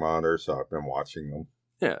 1440 monitor, so I've been watching them.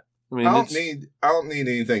 Yeah. I mean, I don't need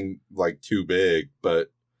anything like too big,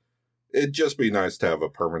 but it'd just be nice to have a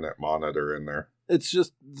permanent monitor in there. It's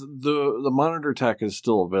just the monitor tech is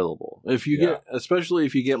still available. Especially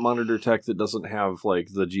if you get monitor tech that doesn't have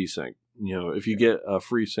like the G-Sync. If you get a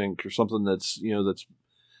FreeSync or something that's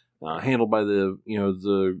handled by the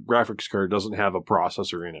graphics card doesn't have a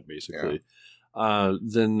processor in it, basically.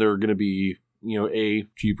 Then they're going to be A,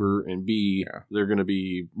 cheaper, and B, they're going to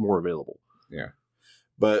be more available. Yeah.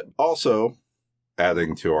 But also,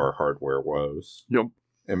 adding to our hardware woes,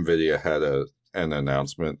 NVIDIA had an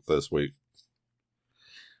announcement this week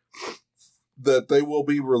that they will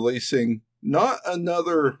be releasing not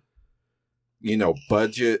another,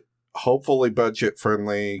 hopefully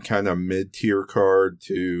budget-friendly kind of mid-tier card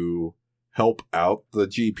to help out the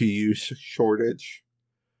GPU shortage.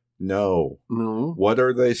 No. What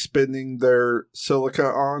are they spending their silica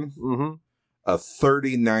on? Mm-hmm. A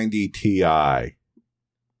 3090 Ti.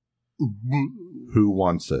 Who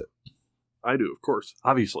wants it? I do, of course.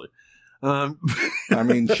 Obviously. I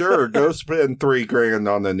mean, sure, go spend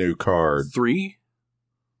 $3,000 on the new card. 3?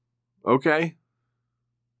 Okay.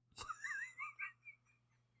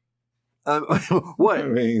 What? I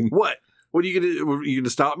mean, what? What are you gonna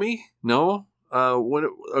stop me? No. What?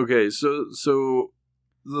 Okay. So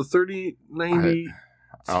the 3090.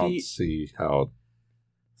 I don't see how.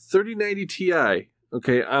 3090 Ti.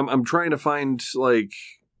 Okay. I'm trying to find like.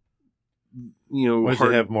 Does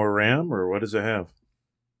it have more RAM, or what does it have?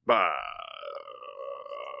 I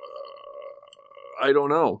don't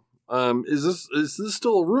know. Is this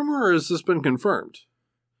still a rumor, or has this been confirmed?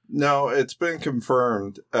 No, it's been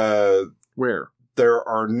confirmed. Where? There's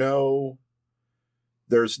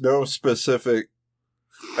no specific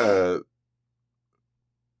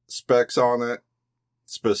specs on it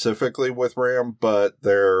specifically with RAM, but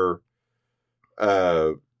they're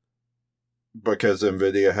because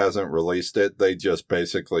NVIDIA hasn't released it, they just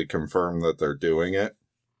basically confirm that they're doing it.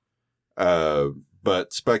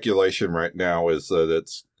 But speculation right now is that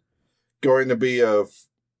it's going to be a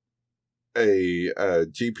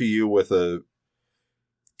GPU with a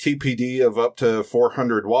TPD of up to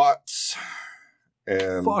 400 watts.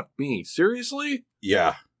 And fuck me, seriously?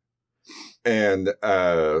 Yeah. And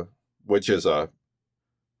which is a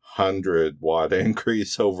 100-watt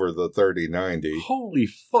increase over the 3090. Holy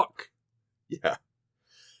fuck. Yeah.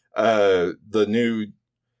 The new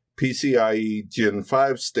PCIe Gen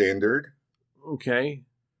 5 standard. Okay.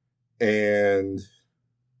 And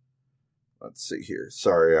let's see here.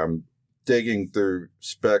 Sorry, I'm digging through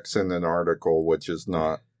specs in an article, which is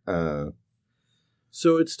not...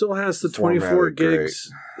 So it still has the 24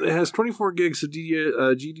 gigs. Great. It has 24 gigs of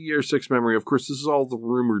GDDR6 memory. Of course, this is all the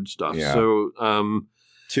rumored stuff. Yeah. So,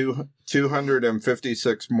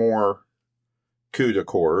 256 more CUDA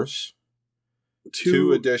cores.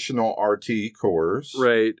 Two additional RT cores.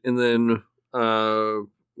 Right. And then 1.5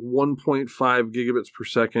 gigabits per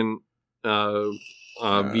second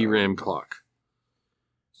VRAM clock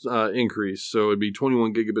increase. So it'd be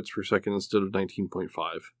 21 gigabits per second instead of 19.5.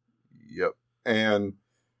 Yep. And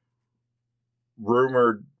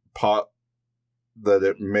rumored that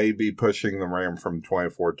it may be pushing the RAM from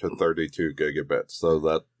 24 to 32 gigabits. So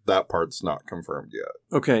that part's not confirmed yet.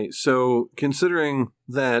 Okay, so considering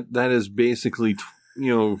that is basically,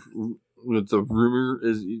 with the rumor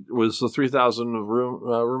was the 3,000 of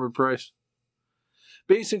rumored price.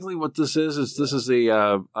 Basically, what this is this is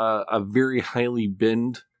a very highly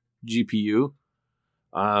binned GPU.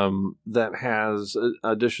 That has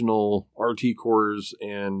additional RT cores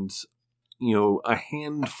and, a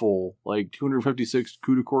handful, like 256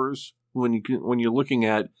 CUDA cores. When you're looking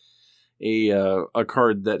at a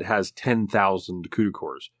card that has 10,000 CUDA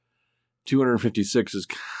cores, 256 is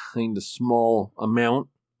kind of small amount,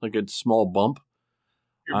 like a small bump.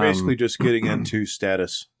 You're basically just getting into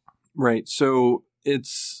status, right? So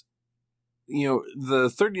it's,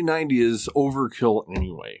 the 3090 is overkill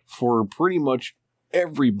anyway for pretty much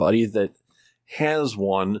everybody that has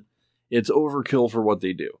one. It's overkill for what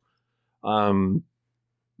they do.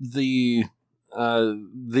 They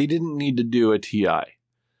didn't need to do a TI.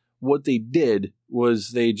 What they did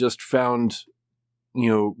was they just found,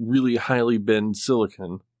 really highly binned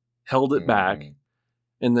silicon, held it back,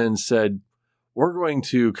 and then said, we're going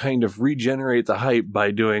to kind of regenerate the hype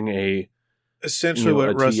by doing essentially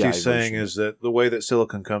what Rusty's saying is that the way that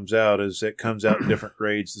silicon comes out is it comes out in different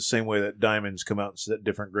grades, the same way that diamonds come out in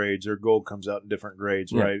different grades or gold comes out in different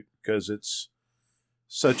grades, right? Because it's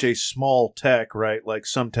such a small tech, right? Like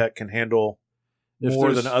some tech can handle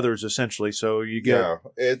more than others, essentially. So you get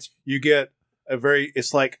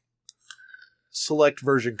it's like select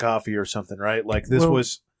version coffee or something, right? Like this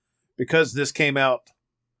was because this came out.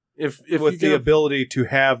 If with the ability to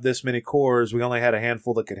have this many cores, we only had a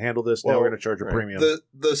handful that could handle this. Now we're going to charge a premium.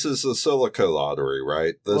 This is the silica lottery,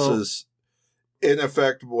 right? This is, in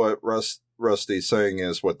effect, what Rusty's saying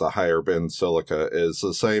is with the higher bin silica is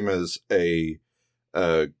the same as a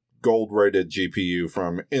gold-rated GPU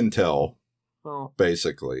from Intel,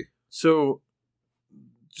 basically. So,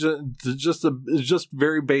 just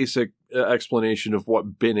very basic explanation of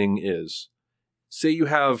what binning is. Say you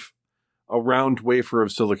have a round wafer of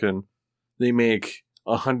silicon, they make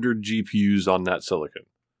 100 GPUs on that silicon.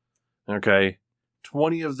 Okay?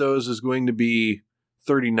 20 of those is going to be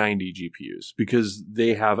 3090 GPUs because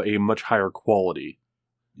they have a much higher quality.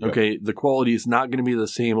 Yep. Okay? The quality is not going to be the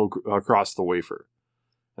same across the wafer.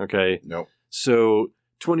 Okay? Nope. So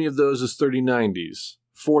 20 of those is 3090s.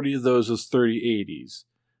 40 of those is 3080s.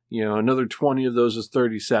 Another 20 of those is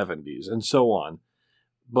 3070s, and so on.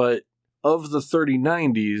 But of the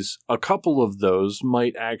 3090s, a couple of those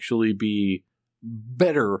might actually be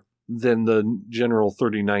better than the general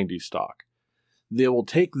 3090 stock. They will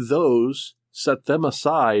take those, set them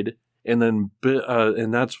aside, and then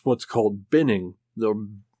and that's what's called binning. They'll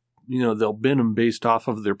bin them based off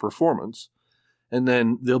of their performance, and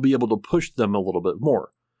then they'll be able to push them a little bit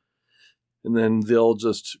more. And then they'll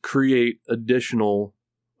just create additional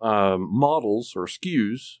models or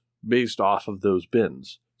SKUs based off of those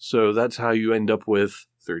bins. So that's how you end up with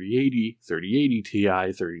 3080, 3080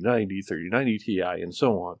 Ti, 3090, 3090 Ti, and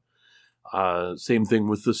so on. Same thing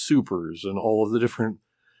with the supers and all of the different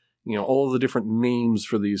names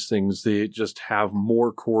for these things. They just have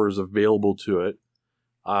more cores available to it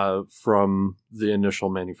from the initial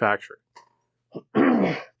manufacturer.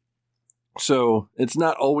 So it's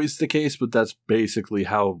not always the case, but that's basically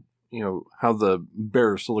how the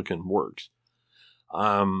bare silicon works.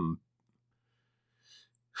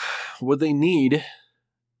 What they need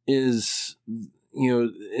is,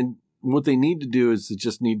 and what they need to do is they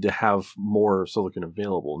just need to have more silicon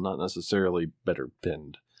available, not necessarily better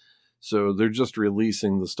binned. So they're just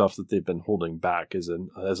releasing the stuff that they've been holding back as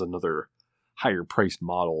another higher priced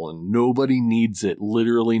model, and nobody needs it.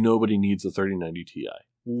 Literally nobody needs a 3090 Ti.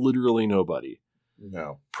 Literally nobody.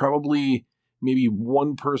 No. Probably maybe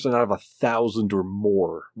one person out of 1,000 or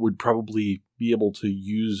more would probably be able to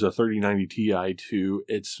use a 3090 Ti to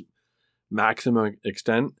its maximum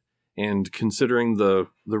extent, And considering the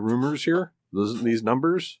rumors here, these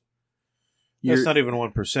numbers, that's not even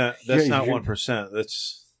 1%. That's not you're- 1%.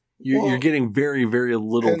 That's you're getting very, very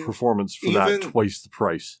little and performance for that twice the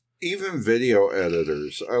price. Even video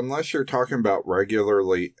editors, unless you're talking about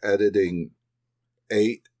regularly editing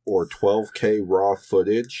 8 or 12K raw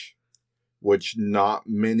footage, which not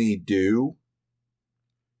many do,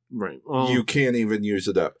 Right. you can't even use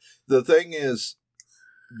it up. The thing is,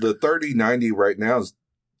 the 3090 right now is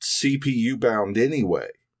CPU bound anyway.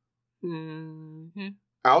 Mm-hmm.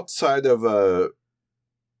 Outside of a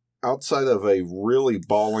really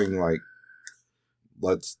balling, like,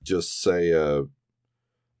 let's just say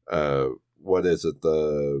what is it,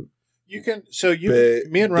 you can. So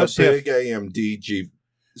me and Rusty, the big AMD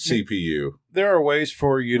CPU. there are ways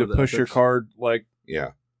for you to the push your ethics. card, like,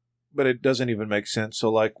 Yeah. but it doesn't even make sense.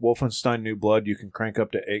 So, like Wolfenstein New Blood, you can crank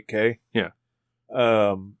up to 8K. Yeah.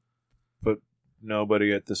 But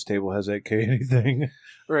nobody at this table has 8K anything.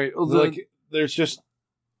 Right. Well, Like, there's just,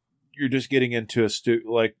 you're just getting into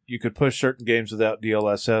like, you could push certain games without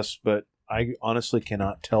DLSS, but I honestly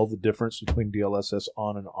cannot tell the difference between DLSS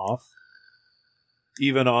on and off,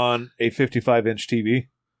 even on a 55-inch TV.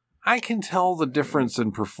 I can tell the difference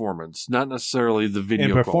in performance, not necessarily the video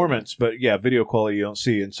In quality. performance, but yeah, video quality you don't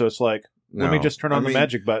see. And so it's like, let me No. just turn on I the mean,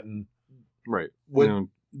 magic button. Right. When- You know,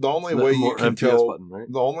 The only the way you more can FPS tell button, right?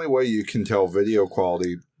 the only way you can tell video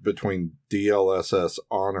quality between DLSS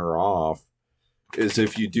on or off is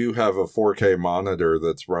if you do have a 4K monitor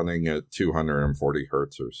that's running at 240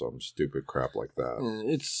 hertz or some stupid crap like that.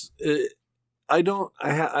 I know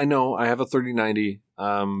I have a 3090.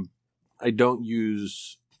 I don't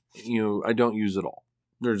use it all.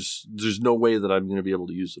 There's no way that I'm going to be able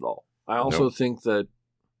to use it all. I also think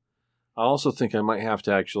I might have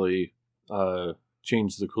to actually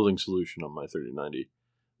change the cooling solution on my 3090.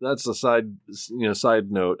 That's a side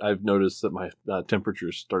note. I've noticed that my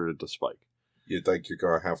temperatures started to spike. You think you're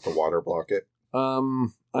going to have to water block it?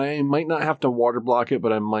 I might not have to water block it,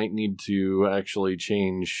 but I might need to actually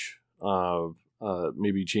change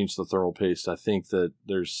maybe change the thermal paste. I think that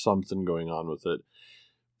there's something going on with it.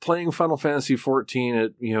 Playing Final Fantasy 14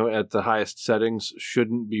 at the highest settings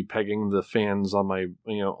shouldn't be pegging the fans on my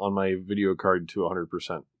video card to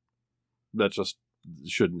 100%. That just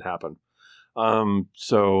shouldn't happen.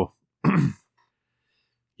 So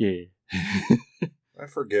yeah. I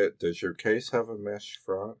forget, does your case have a mesh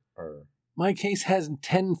front or My case has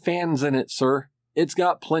 10 fans in it, sir. It's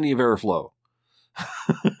got plenty of airflow.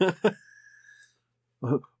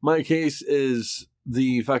 My case is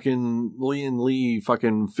the fucking Lian Li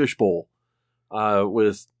fucking fishbowl,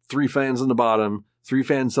 with 3 fans on the bottom, 3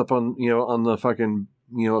 fans up on the fucking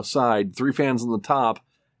side, 3 fans on the top,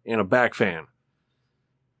 and a back fan.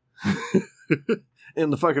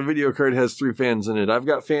 And the fucking video card has 3 fans in it. I've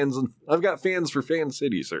got fans for Fan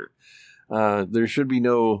City, sir. There should be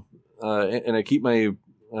no, and I keep my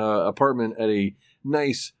apartment at a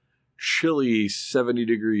nice, chilly 70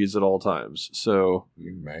 degrees at all times. So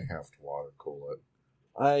you may have to water cool it.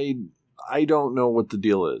 I don't know what the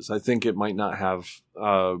deal is. I think it might not have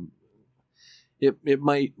it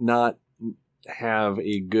might not have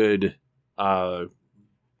a good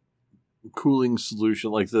cooling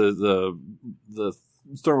solution. Like the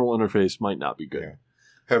thermal interface might not be good. Yeah.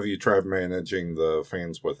 Have you tried managing the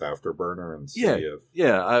fans with Afterburner and see if...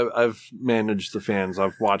 Yeah, I've managed the fans.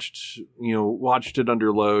 I've watched it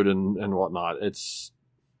under load and whatnot. It's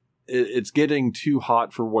getting too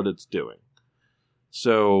hot for what it's doing.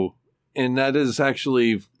 So, and that is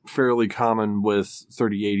actually fairly common with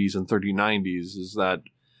 3080s and 3090s, is that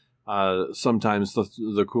sometimes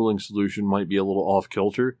the cooling solution might be a little off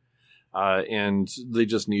kilter, and they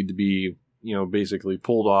just need to be basically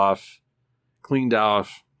pulled off, cleaned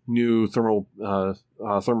off, new thermal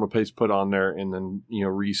paste put on there, and then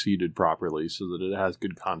reseated properly so that it has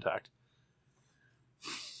good contact.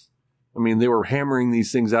 I mean, they were hammering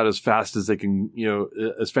these things out as fast as they can,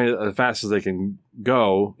 as fast as they can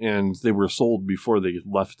go, and they were sold before they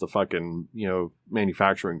left the fucking,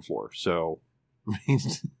 manufacturing floor. So, I mean,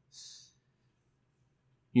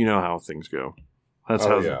 you know how things go. That's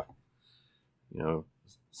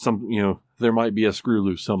there might be a screw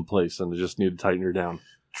loose someplace, and they just need to tighten her down.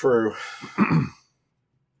 True.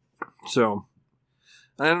 So,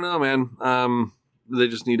 I don't know, man. They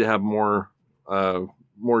just need to have more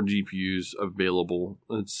GPUs available.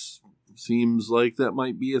 It seems like that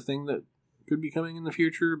might be a thing that could be coming in the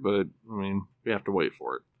future, but I mean, we have to wait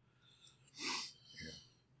for it.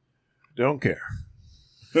 Don't care.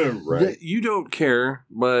 Right. You don't care,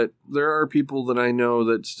 but there are people that I know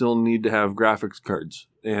that still need to have graphics cards,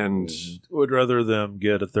 and Would rather them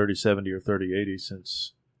get a 3070 or 3080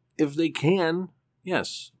 since if they can,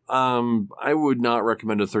 yes. I would not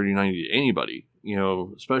recommend a 3090 to anybody,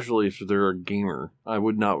 especially if they're a gamer. I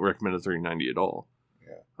would not recommend a 3090 at all.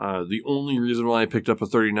 Yeah. The only reason why I picked up a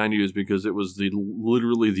 3090 is because it was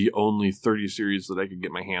literally the only 30 series that I could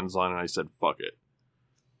get my hands on, and I said, fuck it.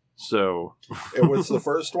 So. It was the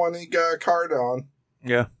first one he got a card on.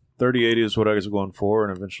 Yeah. 3080 is what I was going for,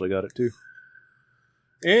 and eventually got it too.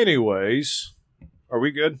 Anyways, are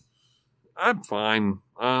we good? I'm fine.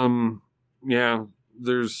 Yeah,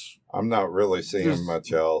 I'm not really seeing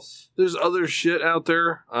much else. There's other shit out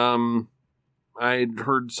there. I'd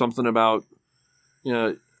heard something about,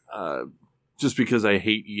 just because I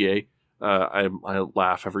hate EA, I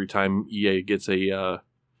laugh every time EA gets a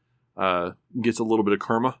little bit of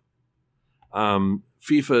karma.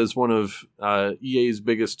 FIFA is one of EA's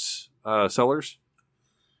biggest sellers.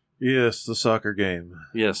 Yes, the soccer game.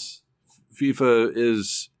 Yes. FIFA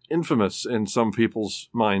is infamous in some people's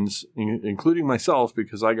minds, including myself,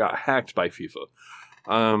 because I got hacked by FIFA.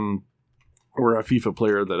 Or a FIFA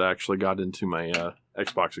player that actually got into my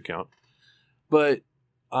Xbox account. But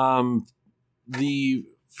the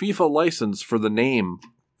FIFA license for the name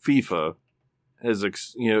FIFA is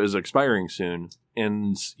expiring soon,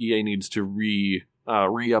 and EA needs to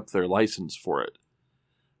re-up their license for it.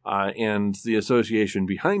 And the association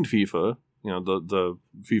behind FIFA, the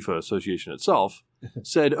FIFA association itself,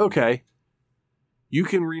 said, "Okay, you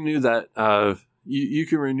can renew that. You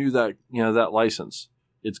can renew that. That license.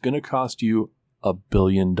 It's going to cost you $1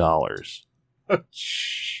 billion.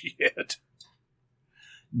 Shit!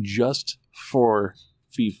 Just for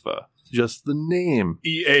FIFA, just the name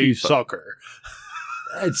EA FIFA. Soccer.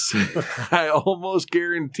 I almost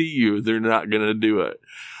guarantee you they're not going to do it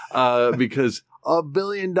because $1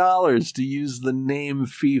 billion to use the name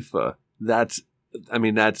FIFA. That's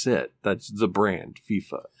it. That's the brand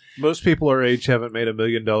FIFA. Most people our age haven't made $1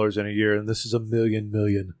 million in a year, and this is $1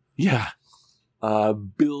 million. Yeah.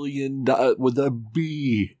 $1 billion with a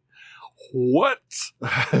B. What?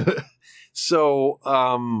 So,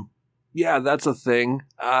 yeah, that's a thing.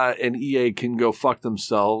 And EA can go fuck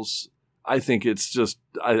themselves. I think it's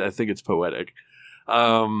I think it's poetic.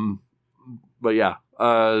 But yeah.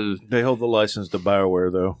 They hold the license to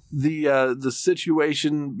BioWare, though. The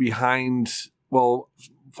situation behind, well,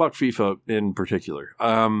 fuck FIFA in particular.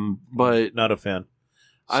 But not a fan.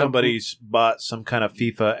 Somebody's bought some kind of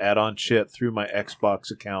FIFA add-on shit through my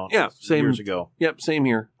Xbox account years ago. Yep, same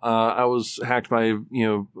here. I was hacked by,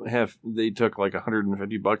 they took like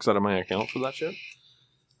 $150 out of my account for that shit.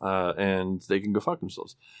 And they can go fuck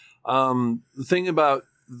themselves. The thing about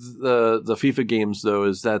the FIFA games, though,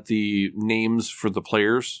 is that the names for the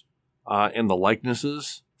players and the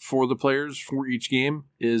likenesses for the players for each game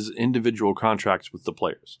is individual contracts with the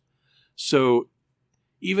players. So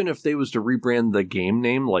even if they was to rebrand the game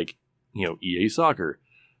name, like, EA Soccer,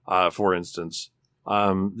 for instance,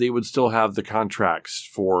 they would still have the contracts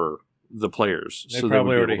for the players. They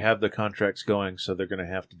probably already have the contracts going, so they're going to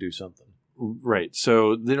have to do something. Right.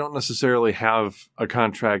 So they don't necessarily have a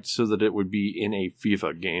contract so that it would be in a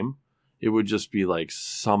FIFA game. It would just be like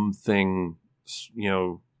something,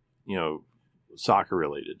 soccer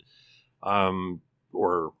related,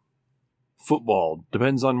 or football.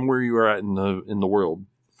 Depends on where you are at in the world.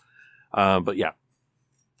 But yeah,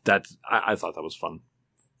 I thought that was fun.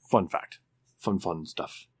 Fun fact. Fun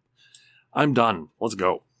stuff. I'm done. Let's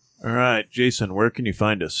go. All right, Jason, where can you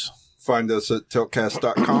find us? Find us at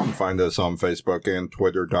tiltcast.com. Find us on Facebook and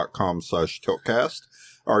twitter.com/tiltcast.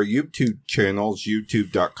 Our YouTube channels,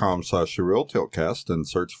 youtube.com/TheRealTiltcast, and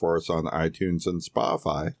search for us on iTunes and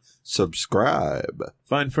Spotify. Subscribe.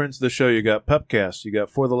 Find friends of the show. You got Pupcast, you got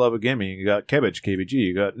For the Love of Gaming, you got Cabbage KBG,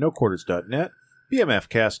 you got NoQuarters.net,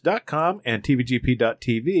 BMFcast.com, and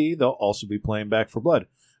TVGP.tv. They'll also be playing Back for Blood.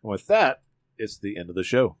 And with that, it's the end of the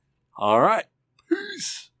show. All right.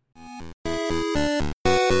 Peace.